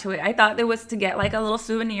drawn to it. I thought it was to get like a little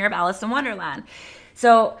souvenir of Alice in Wonderland.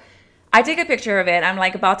 So I take a picture of it. I'm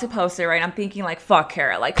like about to post it, right? I'm thinking like, fuck,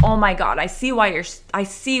 Kara. Like, oh my God, I see why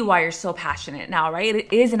you're so passionate now, right?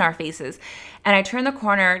 It is in our faces. And I turn the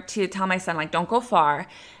corner to tell my son, like, don't go far.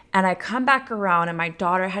 And I come back around, and my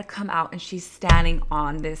daughter had come out, and she's standing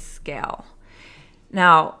on this scale.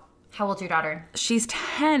 Now, how old's your daughter? She's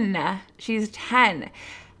 10. She's 10.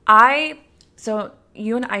 So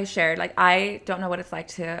you and I shared, like, I don't know what it's like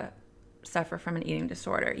to suffer from an eating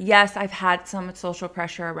disorder. Yes, I've had some social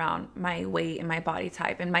pressure around my weight and my body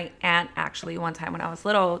type. And my aunt actually one time when I was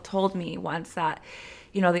little told me once that,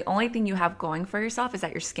 the only thing you have going for yourself is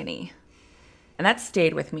that you're skinny. And that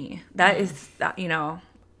stayed with me. That is,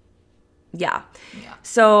 Yeah.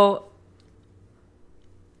 So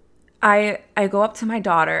I go up to my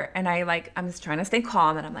daughter and I'm just trying to stay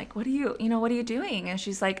calm, and I'm like, what are you doing? And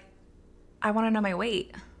she's like, I want to know my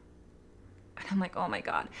weight. And I'm like, oh my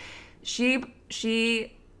God.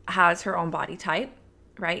 She has her own body type,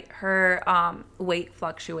 right? Her weight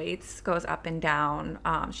fluctuates, goes up and down.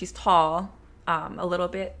 She's tall, a little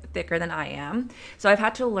bit thicker than I am. So I've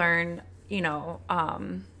had to learn,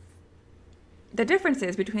 the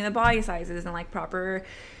differences between the body sizes and like proper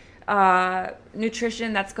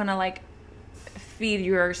nutrition that's gonna like feed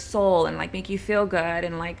your soul and like make you feel good.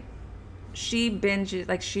 And like she binges,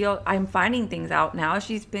 like I'm finding things out now.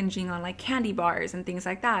 She's binging on like candy bars and things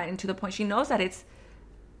like that, and to the point she knows that it's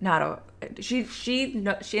not she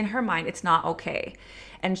in her mind it's not okay.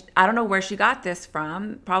 And I don't know where she got this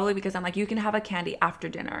from, probably because I'm like, you can have a candy after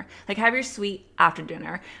dinner, like have your sweet after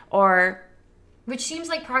dinner, or which seems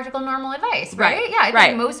like practical, normal advice, right? Yeah, I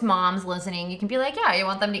think most moms listening, you can be like, yeah, you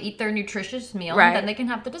want them to eat their nutritious meal, and then they can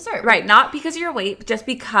have the dessert. Right, not because of your weight, just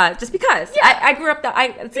because. Yeah. I grew up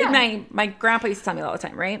my grandpa used to tell me all the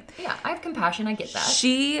time, right? Yeah, I have compassion, I get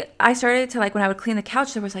that. I started to like, when I would clean the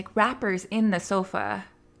couch, there was like wrappers in the sofa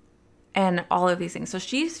and all of these things. So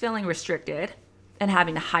she's feeling restricted and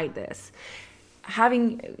having to hide this.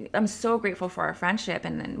 I'm so grateful for our friendship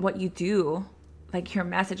and what you do, like your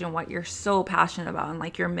message and what you're so passionate about, and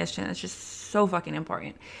like your mission is just so fucking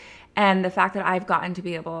important. And the fact that I've gotten to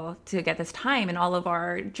be able to get this time in all of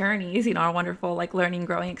our journeys, our wonderful like learning,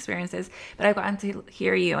 growing experiences, but I've gotten to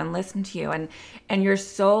hear you and listen to you, and you're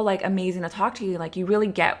so like amazing to talk to you. Like you really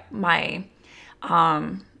get my,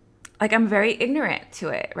 like I'm very ignorant to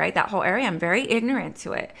it, right? That whole area, I'm very ignorant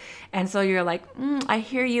to it. And so you're like, I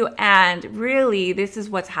hear you. And really, this is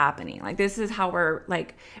what's happening. Like, this is how we're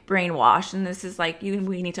like brainwashed. And this is like,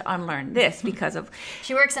 we need to unlearn this because of.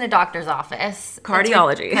 She works in a doctor's office.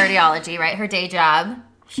 Cardiology. Cardiology, right? Her day job.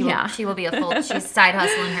 She will be she's side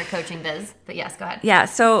hustling her coaching biz. But yes, go ahead. Yeah.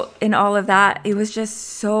 So in all of that, it was just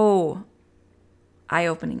so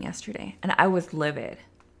eye-opening yesterday. And I was livid.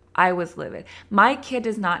 My kid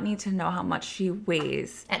does not need to know how much she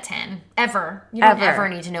weighs. At 10. Ever. You don't ever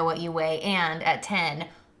need to know what you weigh. And at 10,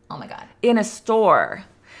 oh my God. In a store.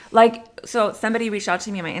 Like, so somebody reached out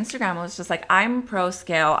to me on my Instagram and was just like, I'm pro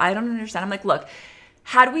scale. I don't understand. I'm like, look,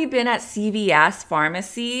 had we been at CVS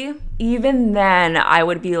pharmacy, even then I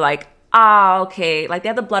would be like, okay. Like they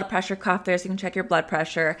have the blood pressure cuff there so you can check your blood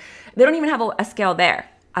pressure. They don't even have a scale there.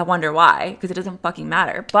 I wonder why, because it doesn't fucking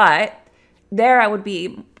matter. But there I would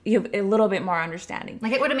be a little bit more understanding.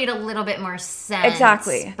 Like it would have made a little bit more sense.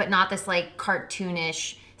 Exactly. But not this like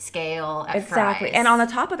cartoonish scale at exactly. Fry's. And on the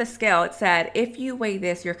top of the scale, it said, if you weigh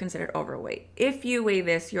this, you're considered overweight. If you weigh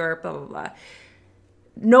this, you're blah, blah, blah.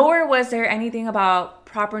 Nowhere was there anything about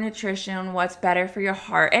proper nutrition, what's better for your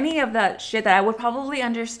heart, any of that shit that I would probably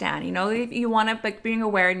understand. If you want to like bring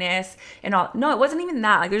awareness and all. No, it wasn't even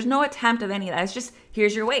that. Like there's no attempt of any of that. It's just,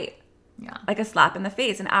 here's your weight. Yeah. Like a slap in the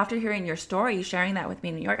face. And after hearing your story, sharing that with me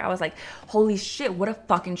in New York, I was like, holy shit, what a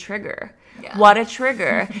fucking trigger. Yeah. What a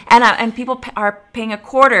trigger. and people are paying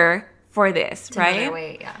 $0.25 for this, to right? Know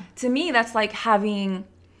weight, yeah. To me, that's like having,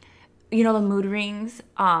 the mood rings.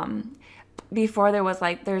 Before there's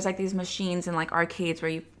like these machines in like arcades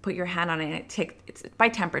where you put your hand on it and it's by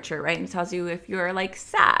temperature, right? And it tells you if you're like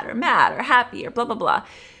sad or mad or happy or blah, blah, blah.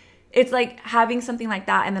 It's like having something like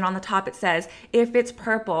that. And then on the top it says, if it's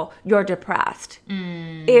purple, you're depressed.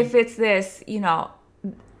 If it's this,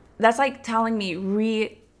 that's like telling me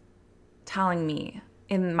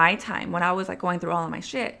in my time when I was like going through all of my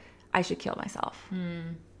shit, I should kill myself.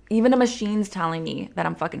 Even a machine's telling me that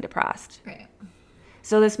I'm fucking depressed. Right.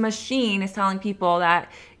 So this machine is telling people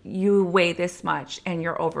that you weigh this much and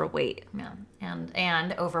you're overweight. Yeah.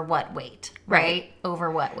 And over what weight, right? Over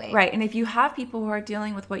what weight. Right. And if you have people who are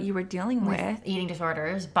dealing with what you were dealing with eating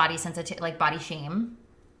disorders, body sensitivity, like body shame.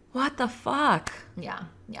 What the fuck? Yeah.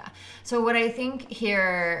 Yeah. So what I think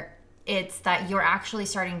here, it's that you're actually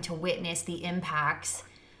starting to witness the impacts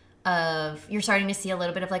of, you're starting to see a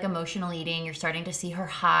little bit of like emotional eating. You're starting to see her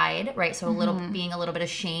hide, right? So being a little bit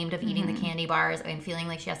ashamed of eating the candy bars and feeling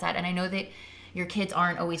like she has that. And I know that your kids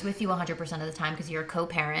aren't always with you 100% of the time because you're a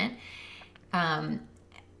co-parent. And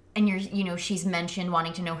she's mentioned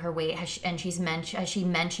wanting to know her weight. Has she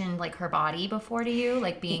mentioned like her body before to you?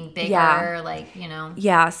 Like being bigger,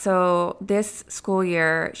 Yeah, so this school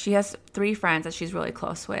year, she has 3 friends that she's really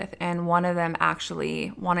close with. And one of them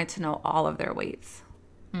actually wanted to know all of their weights.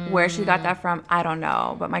 Where she got that from, I don't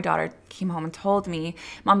know. But my daughter came home and told me,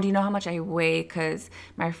 Mom, do you know how much I weigh? Because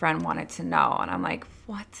my friend wanted to know. And I'm like,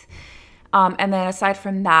 what? And then aside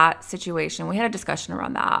from that situation, we had a discussion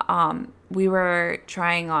around that. We were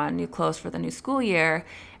trying on new clothes for the new school year.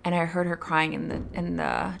 and I heard her crying in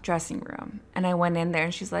the dressing room. And I went in there,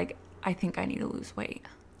 and she's like, I think I need to lose weight.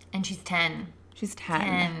 And she's 10. She's 10.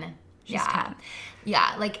 10. She's yeah. 10.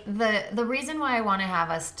 Yeah. Like the reason why I want to have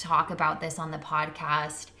us talk about this on the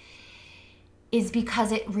podcast is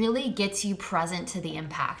because it really gets you present to the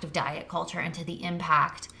impact of diet culture and to the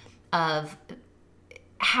impact of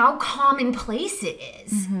how commonplace it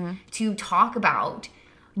is to talk about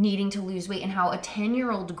needing to lose weight, and how a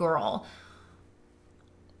 10-year-old girl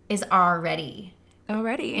is already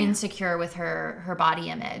insecure with her body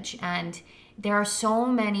image. And there are so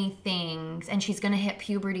many things, and she's going to hit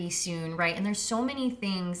puberty soon, right? And there's so many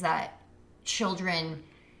things that children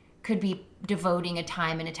could be devoting a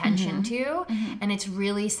time and attention to. And it's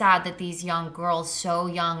really sad that these young girls so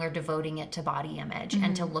young are devoting it to body image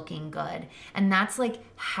and to looking good. And that's like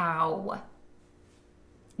how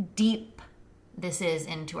deep this is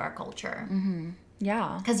into our culture.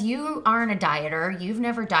 Yeah. Because you aren't a dieter. You've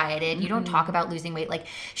never dieted. You don't talk about losing weight. Like,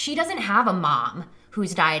 she doesn't have a mom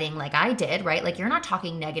who's dieting like I did, right? Like, you're not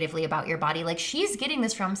talking negatively about your body. Like, she's getting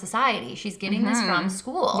this from society. She's getting this from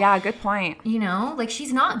school. Yeah, good point. You know, like,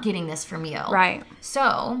 she's not getting this from you. Right.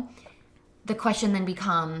 So the question then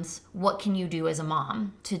becomes, what can you do as a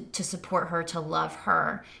mom to support her, to love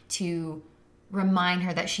her, to remind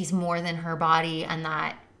her that she's more than her body and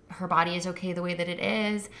that her body is okay the way that it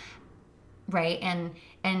is, right?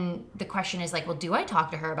 And the question is like, well, do I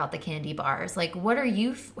talk to her about the candy bars? Like,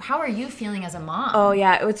 how are you feeling as a mom? Oh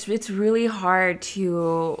yeah, it's really hard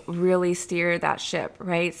to really steer that ship,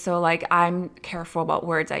 right? So like, I'm careful about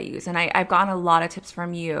words I use, and I've gotten a lot of tips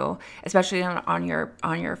from you, especially on your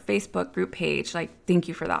Facebook group page. Like, thank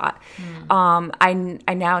you for that.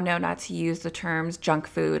 I now know not to use the terms junk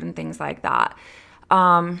food and things like that.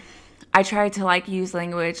 I try to like use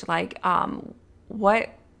language like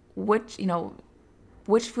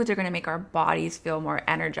which foods are going to make our bodies feel more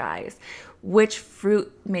energized? Which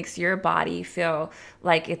fruit makes your body feel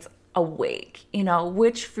like it's awake? You know,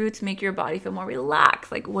 which fruits make your body feel more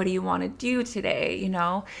relaxed? Like, what do you want to do today? You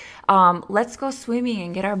know, let's go swimming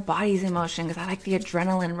and get our bodies in motion, because I like the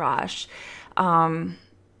adrenaline rush.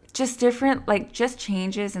 Just different, like, just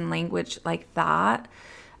changes in language like that.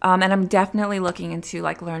 And I'm definitely looking into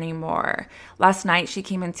like learning more. Last night she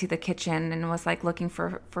came into the kitchen and was like looking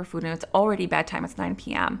for food, and it's already bedtime. It's 9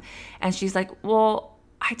 p.m. And she's like, well,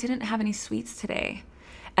 I didn't have any sweets today.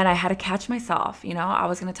 And I had to catch myself, you know. I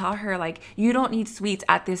was going to tell her like, you don't need sweets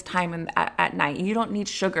at this time at night. You don't need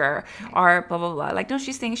sugar or blah, blah, blah. Like, no,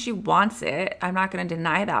 she's saying she wants it. I'm not going to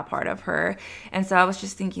deny that part of her. And so I was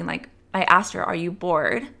just thinking, like, I asked her, are you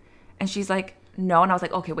bored? And she's like, no. And I was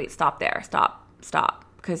like, okay, wait, stop there. Stop.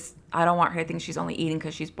 Because I don't want her to think she's only eating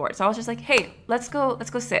because she's bored. So I was just like, hey, let's go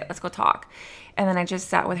sit, let's go talk. And then I just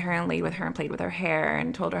sat with her and laid with her and played with her hair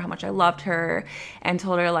and told her how much I loved her, and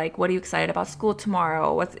told her like, what are you excited about school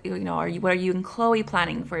tomorrow? What are you and Chloe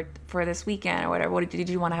planning for this weekend or whatever? What did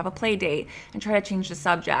you want to have a play date? And try to change the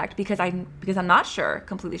subject because I'm not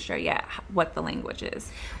completely sure yet what the language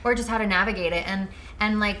is, or just how to navigate it.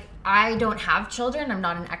 And like, I don't have children. I'm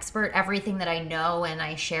not an expert. Everything that I know and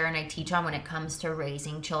I share and I teach on when it comes to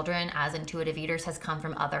raising children as intuitive eaters has come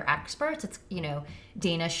from other experts. It's, you know,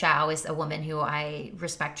 Dana Shao is a woman who I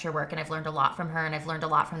respect her work, and I've learned a lot from her, and I've learned a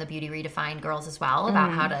lot from the Beauty Redefined girls as well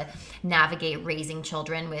about how to navigate raising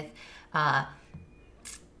children with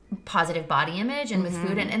positive body image and with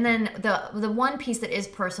food. And then the one piece that is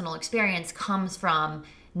personal experience comes from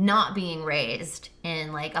not being raised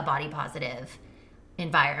in like a body positive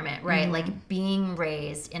environment, right? Like being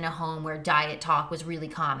raised in a home where diet talk was really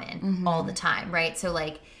common all the time, right? So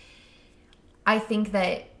like, I think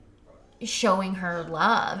that showing her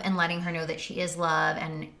love and letting her know that she is love,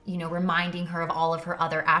 and, you know, reminding her of all of her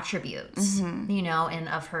other attributes, you know, and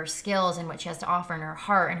of her skills and what she has to offer, and her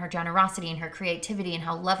heart and her generosity and her creativity and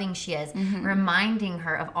how loving she is, reminding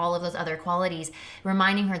her of all of those other qualities,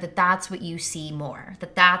 reminding her that that's what you see more,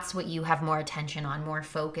 that's what you have more attention on, more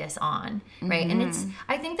focus on, right? And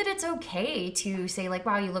I think that it's okay to say like,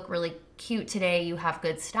 wow, you look really cute today, you have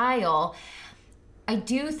good style. I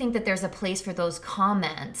do think that there's a place for those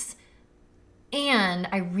comments. And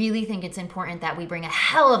I really think it's important that we bring a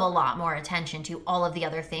hell of a lot more attention to all of the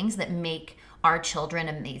other things that make our children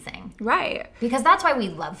amazing. Right. Because that's why we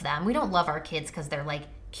love them. We don't love our kids because they're like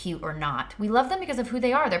cute or not. We love them because of who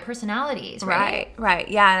they are, their personalities, right? Right.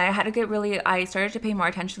 Yeah, and I started to pay more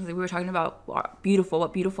attention. We were talking about what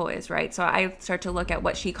beautiful is, right? So I started to look at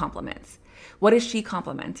what she compliments. What is she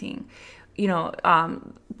complimenting? You know,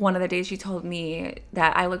 one of the days she told me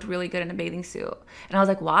that I looked really good in a bathing suit. And I was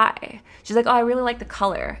like, why? She's like, oh, I really like the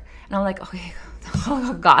color. And I'm like, okay,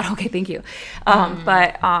 oh God, okay, thank you.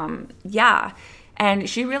 Yeah. And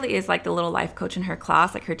she really is like the little life coach in her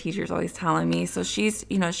class, like her teacher's always telling me. So she's,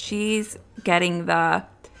 you know, she's getting the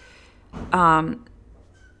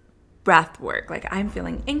breath work. Like, I'm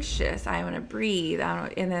feeling anxious, I want to breathe.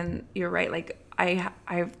 And then you're right, like I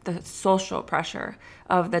have the social pressure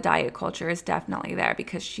of the diet culture is definitely there,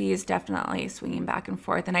 because she is definitely swinging back and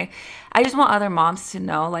forth. And I just want other moms to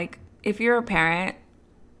know, like, if you're a parent,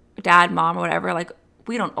 dad, mom, or whatever, like,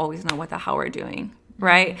 we don't always know what the hell we're doing,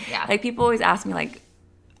 right? Yeah. Like, people always ask me, like,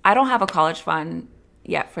 I don't have a college fund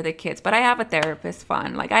yet for the kids, but I have a therapist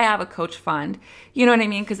fund. Like, I have a coach fund. You know what I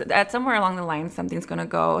mean? Because at somewhere along the line, something's going to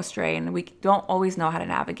go astray, and we don't always know how to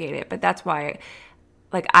navigate it. But that's why,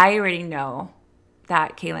 like, I already know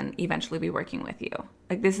that Kaylin eventually will be working with you.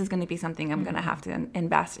 Like, this is going to be something I'm going to have to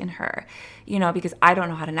invest in her, you know, because I don't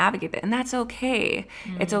know how to navigate it. And that's okay.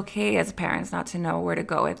 It's okay as parents not to know where to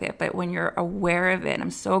go with it. But when you're aware of it,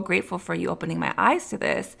 I'm so grateful for you opening my eyes to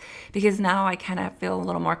this, because now I kind of feel a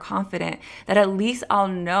little more confident that at least I'll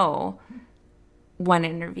know when to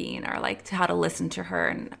intervene, or like how to listen to her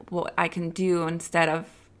and what I can do instead of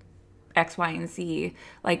X, Y, and Z,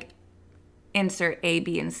 like insert A,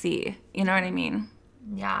 B, and C. You know what I mean?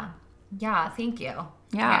 Yeah. Thank you.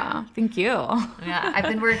 Yeah. Thank you. Yeah, I've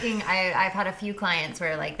been working. I've had a few clients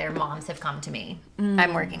where like their moms have come to me.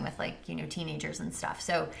 I'm working with like, you know, teenagers and stuff.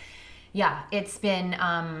 So yeah, it's been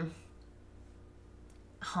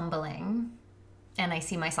humbling, and I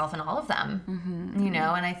see myself in all of them, you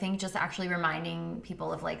know, and I think just actually reminding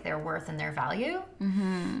people of like their worth and their value,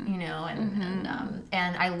 you know,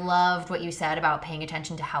 and I loved what you said about paying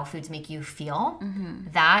attention to how foods make you feel.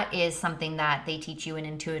 That is something that they teach you in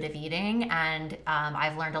intuitive eating. And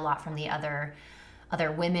I've learned a lot from the other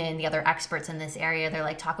women, the other experts in this area. They're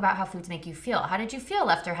like, talk about how foods make you feel. How did you feel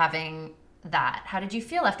after having that? How did you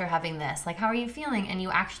feel after having this? Like, how are you feeling? And you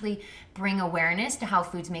actually bring awareness to how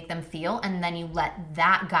foods make them feel, and then you let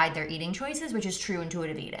that guide their eating choices, which is true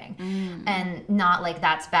intuitive eating. And not like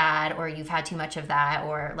that's bad, or you've had too much of that,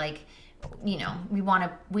 or like, you know,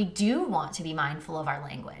 we do want to be mindful of our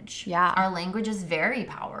language. Yeah. Our language is very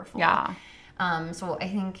powerful. Yeah. So I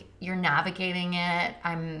think you're navigating it.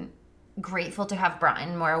 I'm grateful to have brought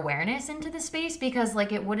in more awareness into the space, because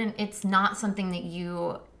like it's not something that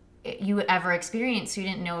you ever experienced, so you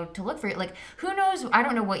didn't know to look for it. Like, who knows? I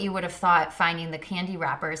don't know what you would have thought finding the candy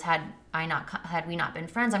wrappers had we not been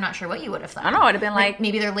friends. I'm not sure what you would have thought. I don't know. It would have been like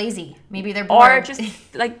maybe they're lazy, maybe they're bored. Or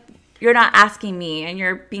just like, you're not asking me and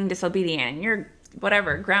you're being disobedient and you're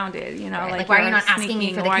whatever, grounded, you know, Right. like Why are you not sneaking, asking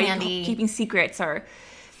me for the why candy? Are you keeping secrets, or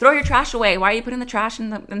throw your trash away? Why are you putting the trash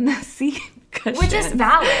in the seat cushion? Which is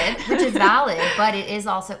valid, but it is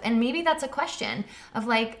also, and maybe that's a question of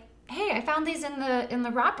like, hey, I found these in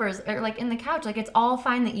the wrappers, or like in the couch. Like, it's all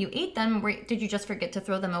fine that you ate them. Did you just forget to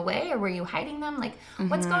throw them away, or were you hiding them? Like,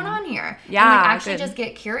 what's going on here? Yeah, and like actually just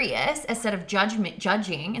get curious instead of judging.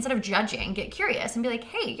 Get curious and be like,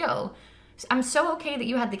 hey, yo, I'm so okay that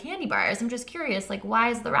you had the candy bars. I'm just curious, like, why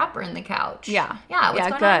is the wrapper in the couch? Yeah. What's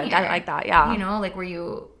going good. on here? I like that. Yeah. You know, like,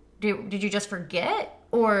 did you just forget?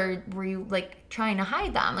 Or were you like trying to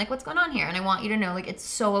hide them? Like, what's going on here? And I want you to know, like, it's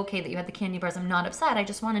so okay that you had the candy bars. I'm not upset. I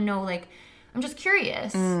just want to know, like, I'm just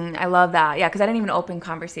curious. I love that. Yeah, because I didn't even open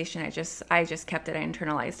conversation. I just kept it. I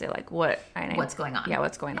internalized it. Like, what's going on? Yeah,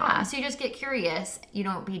 what's going on? So you just get curious. You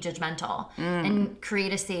don't be judgmental, and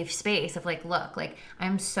create a safe space of like, look, like,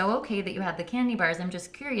 I'm so okay that you had the candy bars. I'm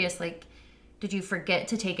just curious, like, did you forget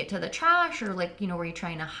to take it to the trash, or like, you know, were you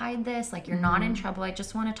trying to hide this? Like, you're not in trouble. I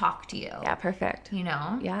just want to talk to you. Yeah, perfect. You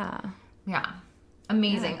know? Yeah.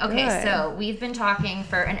 Amazing. Yeah, okay, good. so we've been talking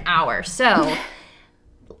for an hour. So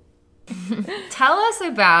tell us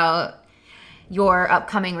about your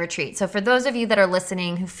upcoming retreat. So for those of you that are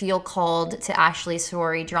listening who feel called to Ashley's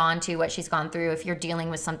story, drawn to what she's gone through, if you're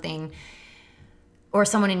dealing with something, or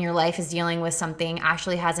someone in your life is dealing with something,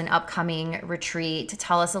 Ashley has an upcoming retreat.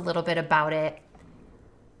 Tell us a little bit about it.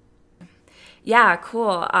 Yeah,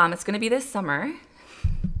 cool. It's going to be this summer.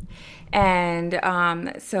 And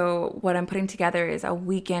so what I'm putting together is a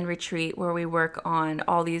weekend retreat where we work on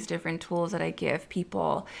all these different tools that I give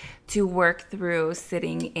people to work through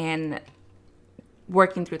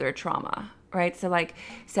working through their trauma, right? So like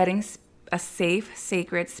setting a safe,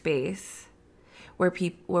 sacred space where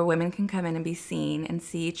women can come in and be seen and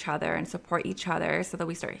see each other and support each other, so that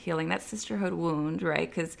we start healing that sisterhood wound, right?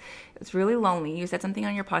 Because it's really lonely. You said something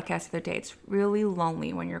on your podcast the other day. It's really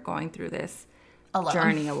lonely when you're going through this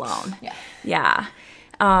journey alone. Yeah.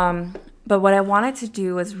 But what I wanted to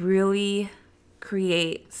do was really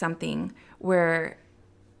create something where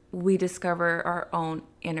we discover our own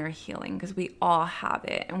inner healing, because we all have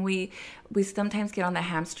it. And we sometimes get on the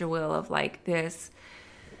hamster wheel of like this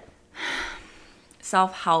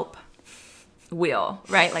self-help wheel,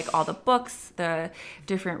 right? Like all the books, the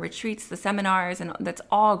different retreats, the seminars, and that's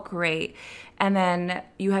all great. And then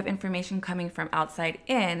you have information coming from outside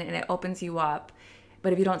in, and it opens you up.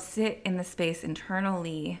 But if you don't sit in the space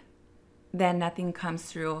internally, then nothing comes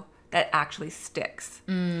through that actually sticks.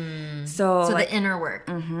 So like, the inner work.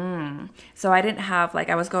 So I didn't have, like,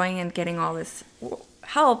 I was going and getting all this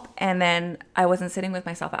help, and then I wasn't sitting with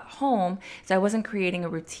myself at home. So I wasn't creating a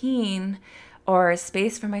routine or a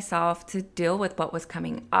space for myself to deal with what was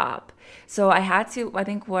coming up. So I had to, I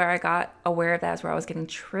think where I got aware of that is where I was getting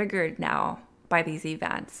triggered now by these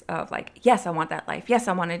events of like, yes, I want that life. Yes,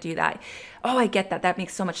 I want to do that. Oh, I get that. That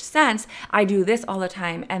makes so much sense. I do this all the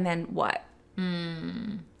time. And then what?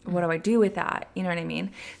 What do I do with that? You know what I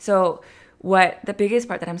mean? So what the biggest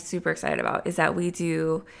part that I'm super excited about is that we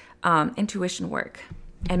do intuition work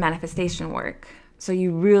and manifestation work. So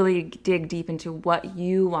you really dig deep into what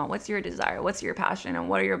you want, what's your desire, what's your passion, and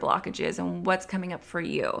what are your blockages, and what's coming up for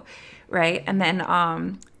you, right? And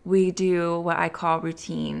then we do what I call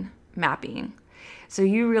routine mapping. So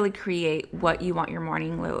you really create what you want your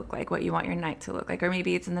morning to look like, what you want your night to look like, or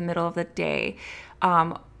maybe it's in the middle of the day.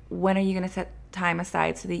 When are you going to set time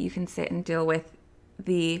aside so that you can sit and deal with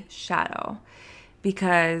the shadow?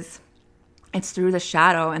 Because it's through the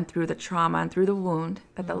shadow and through the trauma and through the wound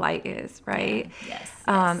that the light is, right? Yes.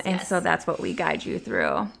 And so that's what we guide you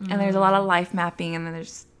through. And there's a lot of life mapping, and then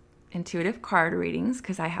there's intuitive card readings,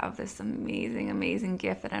 because I have this amazing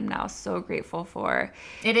gift that I'm now so grateful for.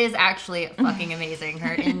 It is actually fucking amazing.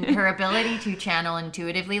 Her ability to channel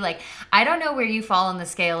intuitively. Like, I don't know where you fall on the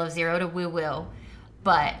scale of 0 to woo-woo,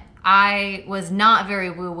 but I was not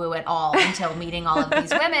very woo-woo at all until meeting all of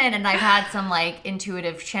these women, and I've had some like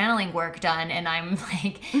intuitive channeling work done, and I'm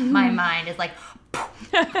like, my mind is like,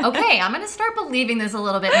 okay, I'm gonna start believing this a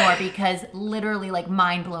little bit more, because literally like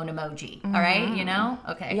mind blown emoji. All right, you know?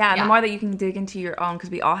 Okay. Yeah, the more that you can dig into your own,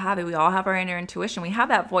 because we all have it. We all have our inner intuition. We have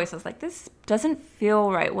that voice that's like, this doesn't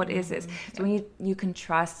feel right. What is this? So when you can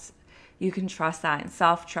trust. You can trust that and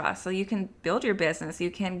self-trust. So you can build your business.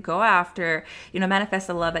 You can go after, manifest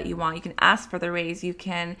the love that you want. You can ask for the raise. You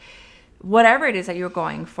can, whatever it is that you're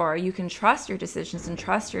going for, you can trust your decisions and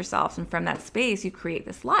trust yourself. And from that space, you create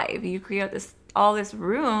this life. You create all this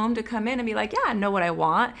room to come in and be like, yeah, I know what I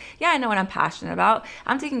want. Yeah, I know what I'm passionate about.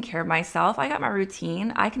 I'm taking care of myself. I got my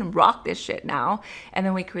routine. I can rock this shit now. And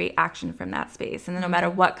then we create action from that space. And then no matter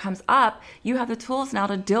what comes up, you have the tools now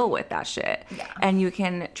to deal with that shit. Yeah. And you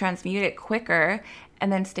can transmute it quicker,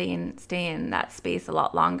 and then stay in that space a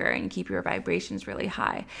lot longer and keep your vibrations really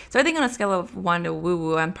high. So I think on a scale of 1 to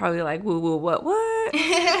woo-woo, I'm probably like, woo-woo, what? You're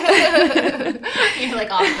like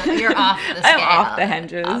you're off the scale. I'm off the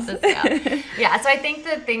hinges. Off the scale. Yeah, so I think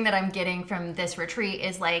the thing that I'm getting from this retreat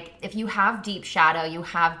is like, if you have deep shadow, you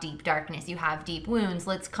have deep darkness, you have deep wounds,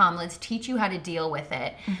 let's teach you how to deal with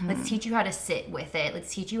it. Let's teach you how to sit with it.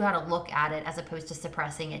 Let's teach you how to look at it as opposed to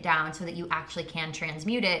suppressing it down, so that you actually can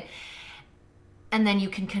transmute it. And then you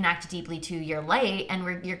can connect deeply to your light,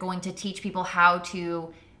 and you're going to teach people how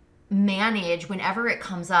to manage whenever it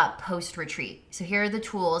comes up post-retreat. So here are the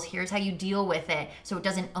tools. Here's how you deal with it, so it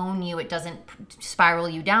doesn't own you. It doesn't spiral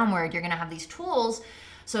you downward. You're going to have these tools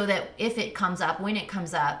so that if it comes up, when it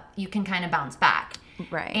comes up, you can kind of bounce back.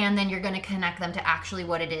 Right. And then you're going to connect them to actually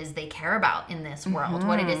what it is they care about in this world,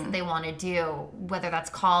 what it is that they want to do, whether that's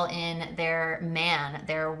call in their man,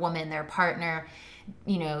 their woman, their partner,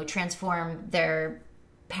 transform their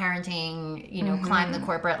parenting, climb the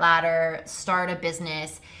corporate ladder, start a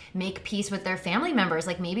business, make peace with their family members.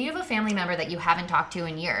 Like, maybe you have a family member that you haven't talked to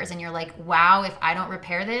in years, and you're like, wow, if I don't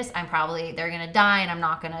repair this, they're going to die, and I'm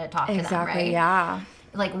not going to talk to them, right? Yeah.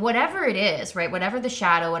 Like, whatever it is, right? Whatever the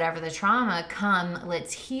shadow, whatever the trauma,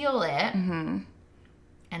 let's heal it and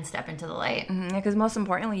step into the light. Because most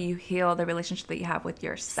importantly, you heal the relationship that you have with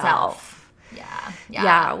yourself.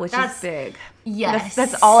 Yeah, which is big. Yes.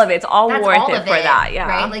 That's all of it. It's all worth it for that. Yeah.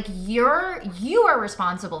 Right? Like, you are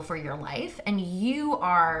responsible for your life, and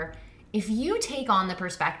if you take on the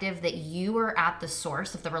perspective that you are at the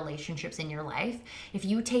source of the relationships in your life, if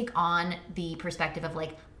you take on the perspective of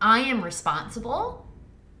like, I am responsible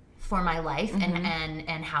for my life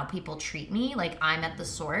and how people treat me, like I'm at the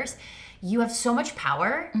source, you have so much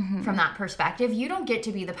power from that perspective. You don't get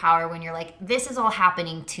to be the power when you're like, this is all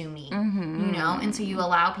happening to me, And so you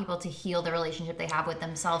allow people to heal the relationship they have with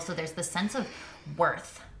themselves. So there's the sense of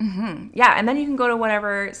worth. Yeah. And then you can go to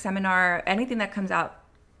whatever seminar, anything that comes out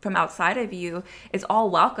from outside of you is all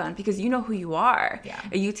welcome because you know who you are. Yeah.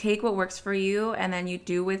 You take what works for you and then you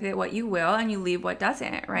do with it what you will and you leave what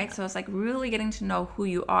doesn't, right? Yeah. So it's like really getting to know who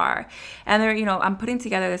you are. And there, I'm putting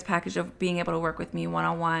together this package of being able to work with me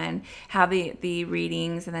one-on-one, have the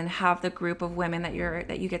readings, and then have the group of women that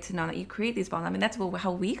you get to know, that you create these bonds. I mean, that's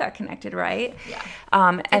how we got connected, right? Yeah.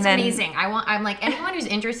 And it's then, amazing. I'm like, anyone who's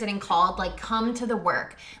interested in Called, like, come to the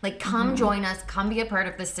work. Like, come join us. Come be a part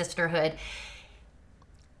of this sisterhood.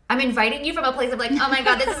 I'm inviting you from a place of like, oh my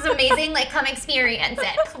God, this is amazing. Like, come experience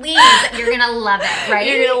it. Please. You're going to love it, right?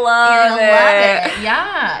 You're going to love it.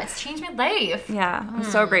 Yeah. It's changed my life. Yeah. I'm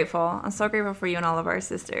so grateful. I'm so grateful for you and all of our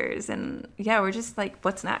sisters. And yeah, we're just like,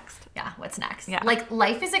 what's next? Yeah. What's next? Yeah. Like,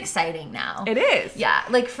 life is exciting now. It is. Yeah.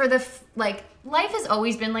 Like, life has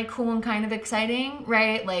always been like cool and kind of exciting,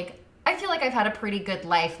 right? Like, I feel like I've had a pretty good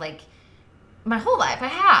life, like, my whole life. I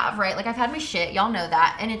have, right? Like, I've had my shit. Y'all know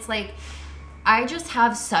that. And it's like, I just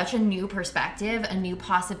have such a new perspective, a new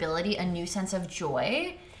possibility, a new sense of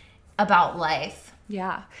joy about life.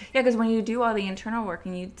 Yeah. Yeah, because when you do all the internal work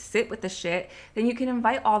and you sit with the shit, then you can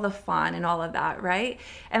invite all the fun and all of that, right?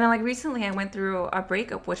 And then, like, recently I went through a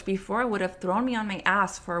breakup, which before would have thrown me on my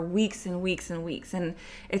ass for weeks and weeks and weeks. And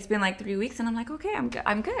it's been like 3 weeks and I'm like, okay, I'm good.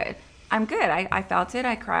 I felt it.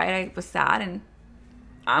 I cried. I was sad and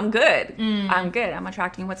I'm good. I'm good. I'm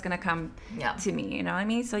attracting what's going to come to me. You know what I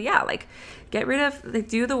mean? So yeah, like, get rid of, like,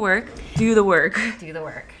 do the work. Yeah. Do the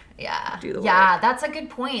work. Yeah, that's a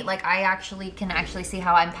good point. Like, I can see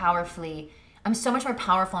how I'm so much more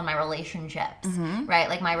powerful in my relationships, right?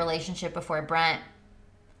 Like, my relationship before Brent,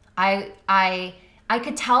 I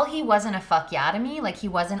could tell he wasn't a fuck yeah to me, like, he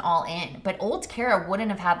wasn't all in. But old Kara wouldn't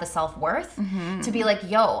have had the self-worth to be like,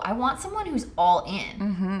 yo, I want someone who's all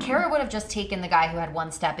in. Kara would have just taken the guy who had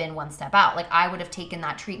one step in, one step out. Like, I would have taken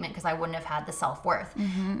that treatment because I wouldn't have had the self-worth.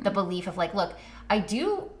 The belief of like, look, I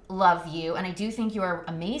do love you and I do think you are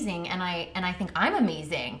amazing and I think I'm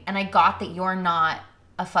amazing. And I got that you're not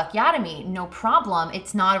a fuck yeah to me, no problem.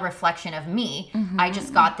 It's not a reflection of me. I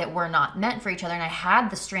just got that we're not meant for each other and I had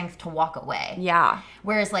the strength to walk away. Yeah.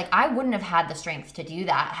 Whereas, like, I wouldn't have had the strength to do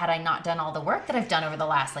that had I not done all the work that I've done over the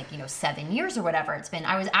last, 7 years or whatever it's been.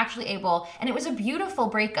 I was actually able, and it was a beautiful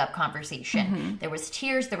breakup conversation. There was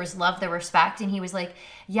tears, there was love, there was respect, and he was like,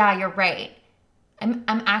 yeah, you're right. I'm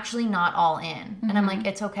actually not all in. And I'm like,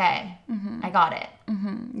 it's okay. I got it.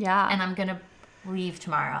 Yeah. And I'm going to leave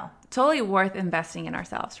tomorrow. Totally worth investing in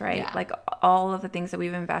ourselves, right? Yeah. Like, all of the things that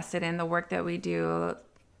we've invested in, the work that we do,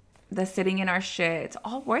 the sitting in our shit, it's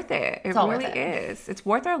all worth it. It really is. It's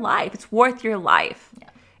worth our life. It's worth your life. Yeah.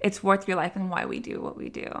 It's worth your life and why we do what we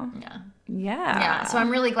do. Yeah. Yeah. So I'm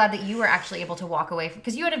really glad that you were actually able to walk away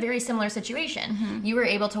because you had a very similar situation. You were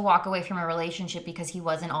able to walk away from a relationship because he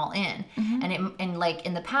wasn't all in. And in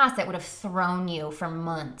the past, that would have thrown you for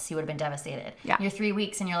months. You would have been devastated. Yeah. You're 3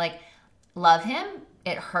 weeks and you're like, love him.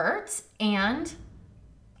 It hurts, and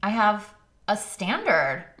I have a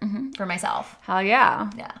standard for myself. Hell yeah.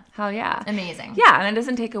 Yeah. Hell yeah. Amazing. Yeah, and it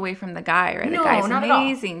doesn't take away from the guy, right? No, the guy's not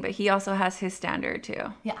amazing, at all. but he also has his standard too.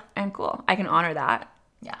 Yeah. And cool. I can honor that.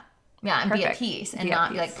 Yeah. Yeah, and Perfect. be at peace and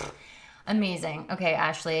not be like, amazing. Okay,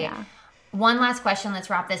 Ashley. Yeah. One last question. Let's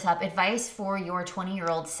wrap this up. Advice for your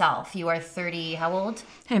 20-year-old self. You are 30, how old?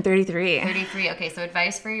 I'm 33. 33. Okay, so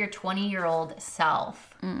advice for your 20-year-old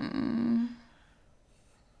self.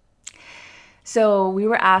 So we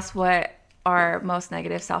were asked what our most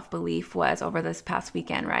negative self-belief was over this past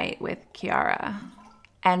weekend, right, with Kiara.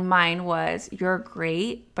 And mine was, you're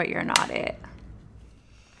great, but you're not it.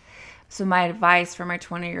 So my advice for my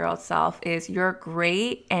 20-year-old self is, you're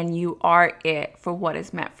great and you are it for what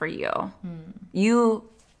is meant for you. You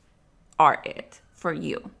are it for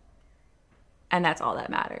you. And that's all that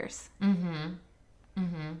matters.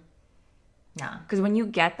 Yeah. Because when you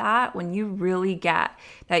get that, when you really get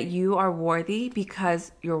that you are worthy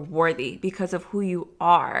because you're worthy, because of who you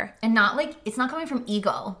are. And not like, it's not coming from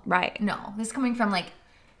ego. Right. No, this is coming from like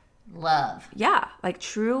love. Yeah. Like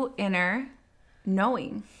true inner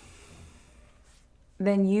knowing.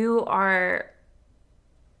 Then you are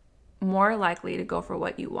more likely to go for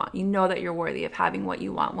what you want. You know that you're worthy of having what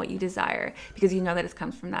you want, what you desire, because you know that it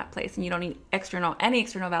comes from that place and you don't need any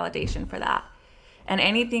external validation for that. And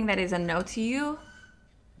anything that is a no to you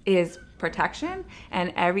is protection,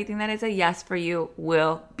 and everything that is a yes for you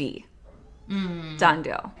will be. Done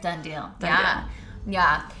deal. Done deal. Yeah.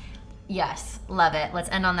 Yeah. Yes. Love it. Let's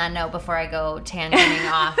end on that note before I go tangenting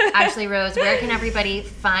off. Ashley Rose, where can everybody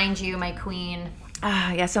find you, my queen?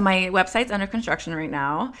 Yeah, so my website's under construction right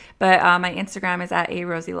now, but my Instagram is at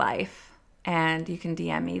 @arosielife, and you can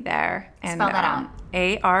DM me there. And, spell that out.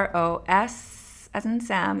 AROS as in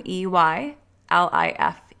Sam, EYLIFE.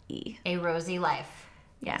 E. A rosy life.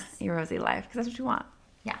 Yeah, a rosy life, because that's what you want.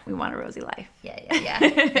 Yeah. We want a rosy life.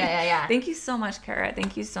 Yeah. Thank you so much, Kara.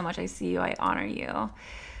 Thank you so much. I see you. I honor you.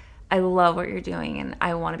 I love what you're doing, and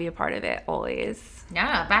I want to be a part of it always.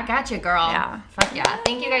 Yeah, back at you, girl. Yeah. Fuck yeah.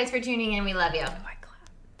 Thank you guys for tuning in. We love you. Oh, I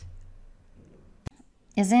clapped.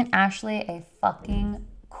 Isn't Ashley a fucking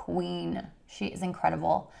queen? She is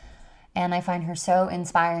incredible. And I find her so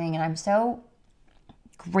inspiring, and I'm so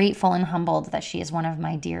grateful and humbled that she is one of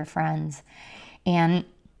my dear friends. And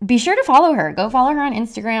be sure to follow her. Go follow her on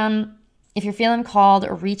Instagram. If you're feeling called,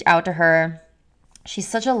 reach out to her. She's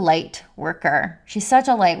such a light worker.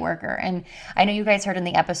 And I know you guys heard in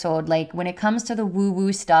the episode, like when it comes to the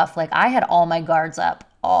woo-woo stuff, like I had all my guards up,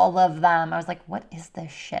 all of them. I was like, what is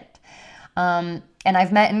this shit? And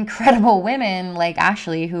I've met incredible women like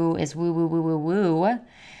Ashley, who is woo-woo-woo-woo-woo.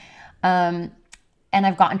 And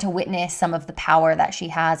I've gotten to witness some of the power that she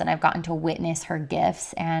has, and I've gotten to witness her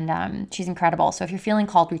gifts, and she's incredible. So if you're feeling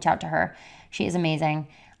called, reach out to her. She is amazing.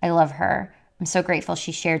 I love her. I'm so grateful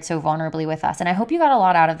she shared so vulnerably with us. And I hope you got a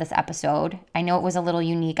lot out of this episode. I know it was a little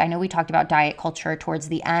unique. I know we talked about diet culture towards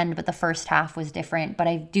the end, but the first half was different. But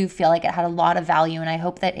I do feel like it had a lot of value, and I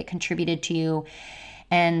hope that it contributed to you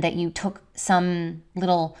and that you took some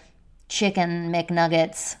little chicken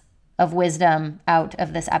McNuggets of wisdom out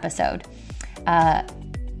of this episode.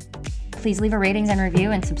 Please leave a ratings and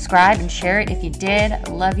review and subscribe and share it if you did.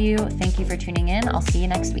 Love you. Thank you for tuning in. I'll see you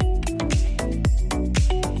next week.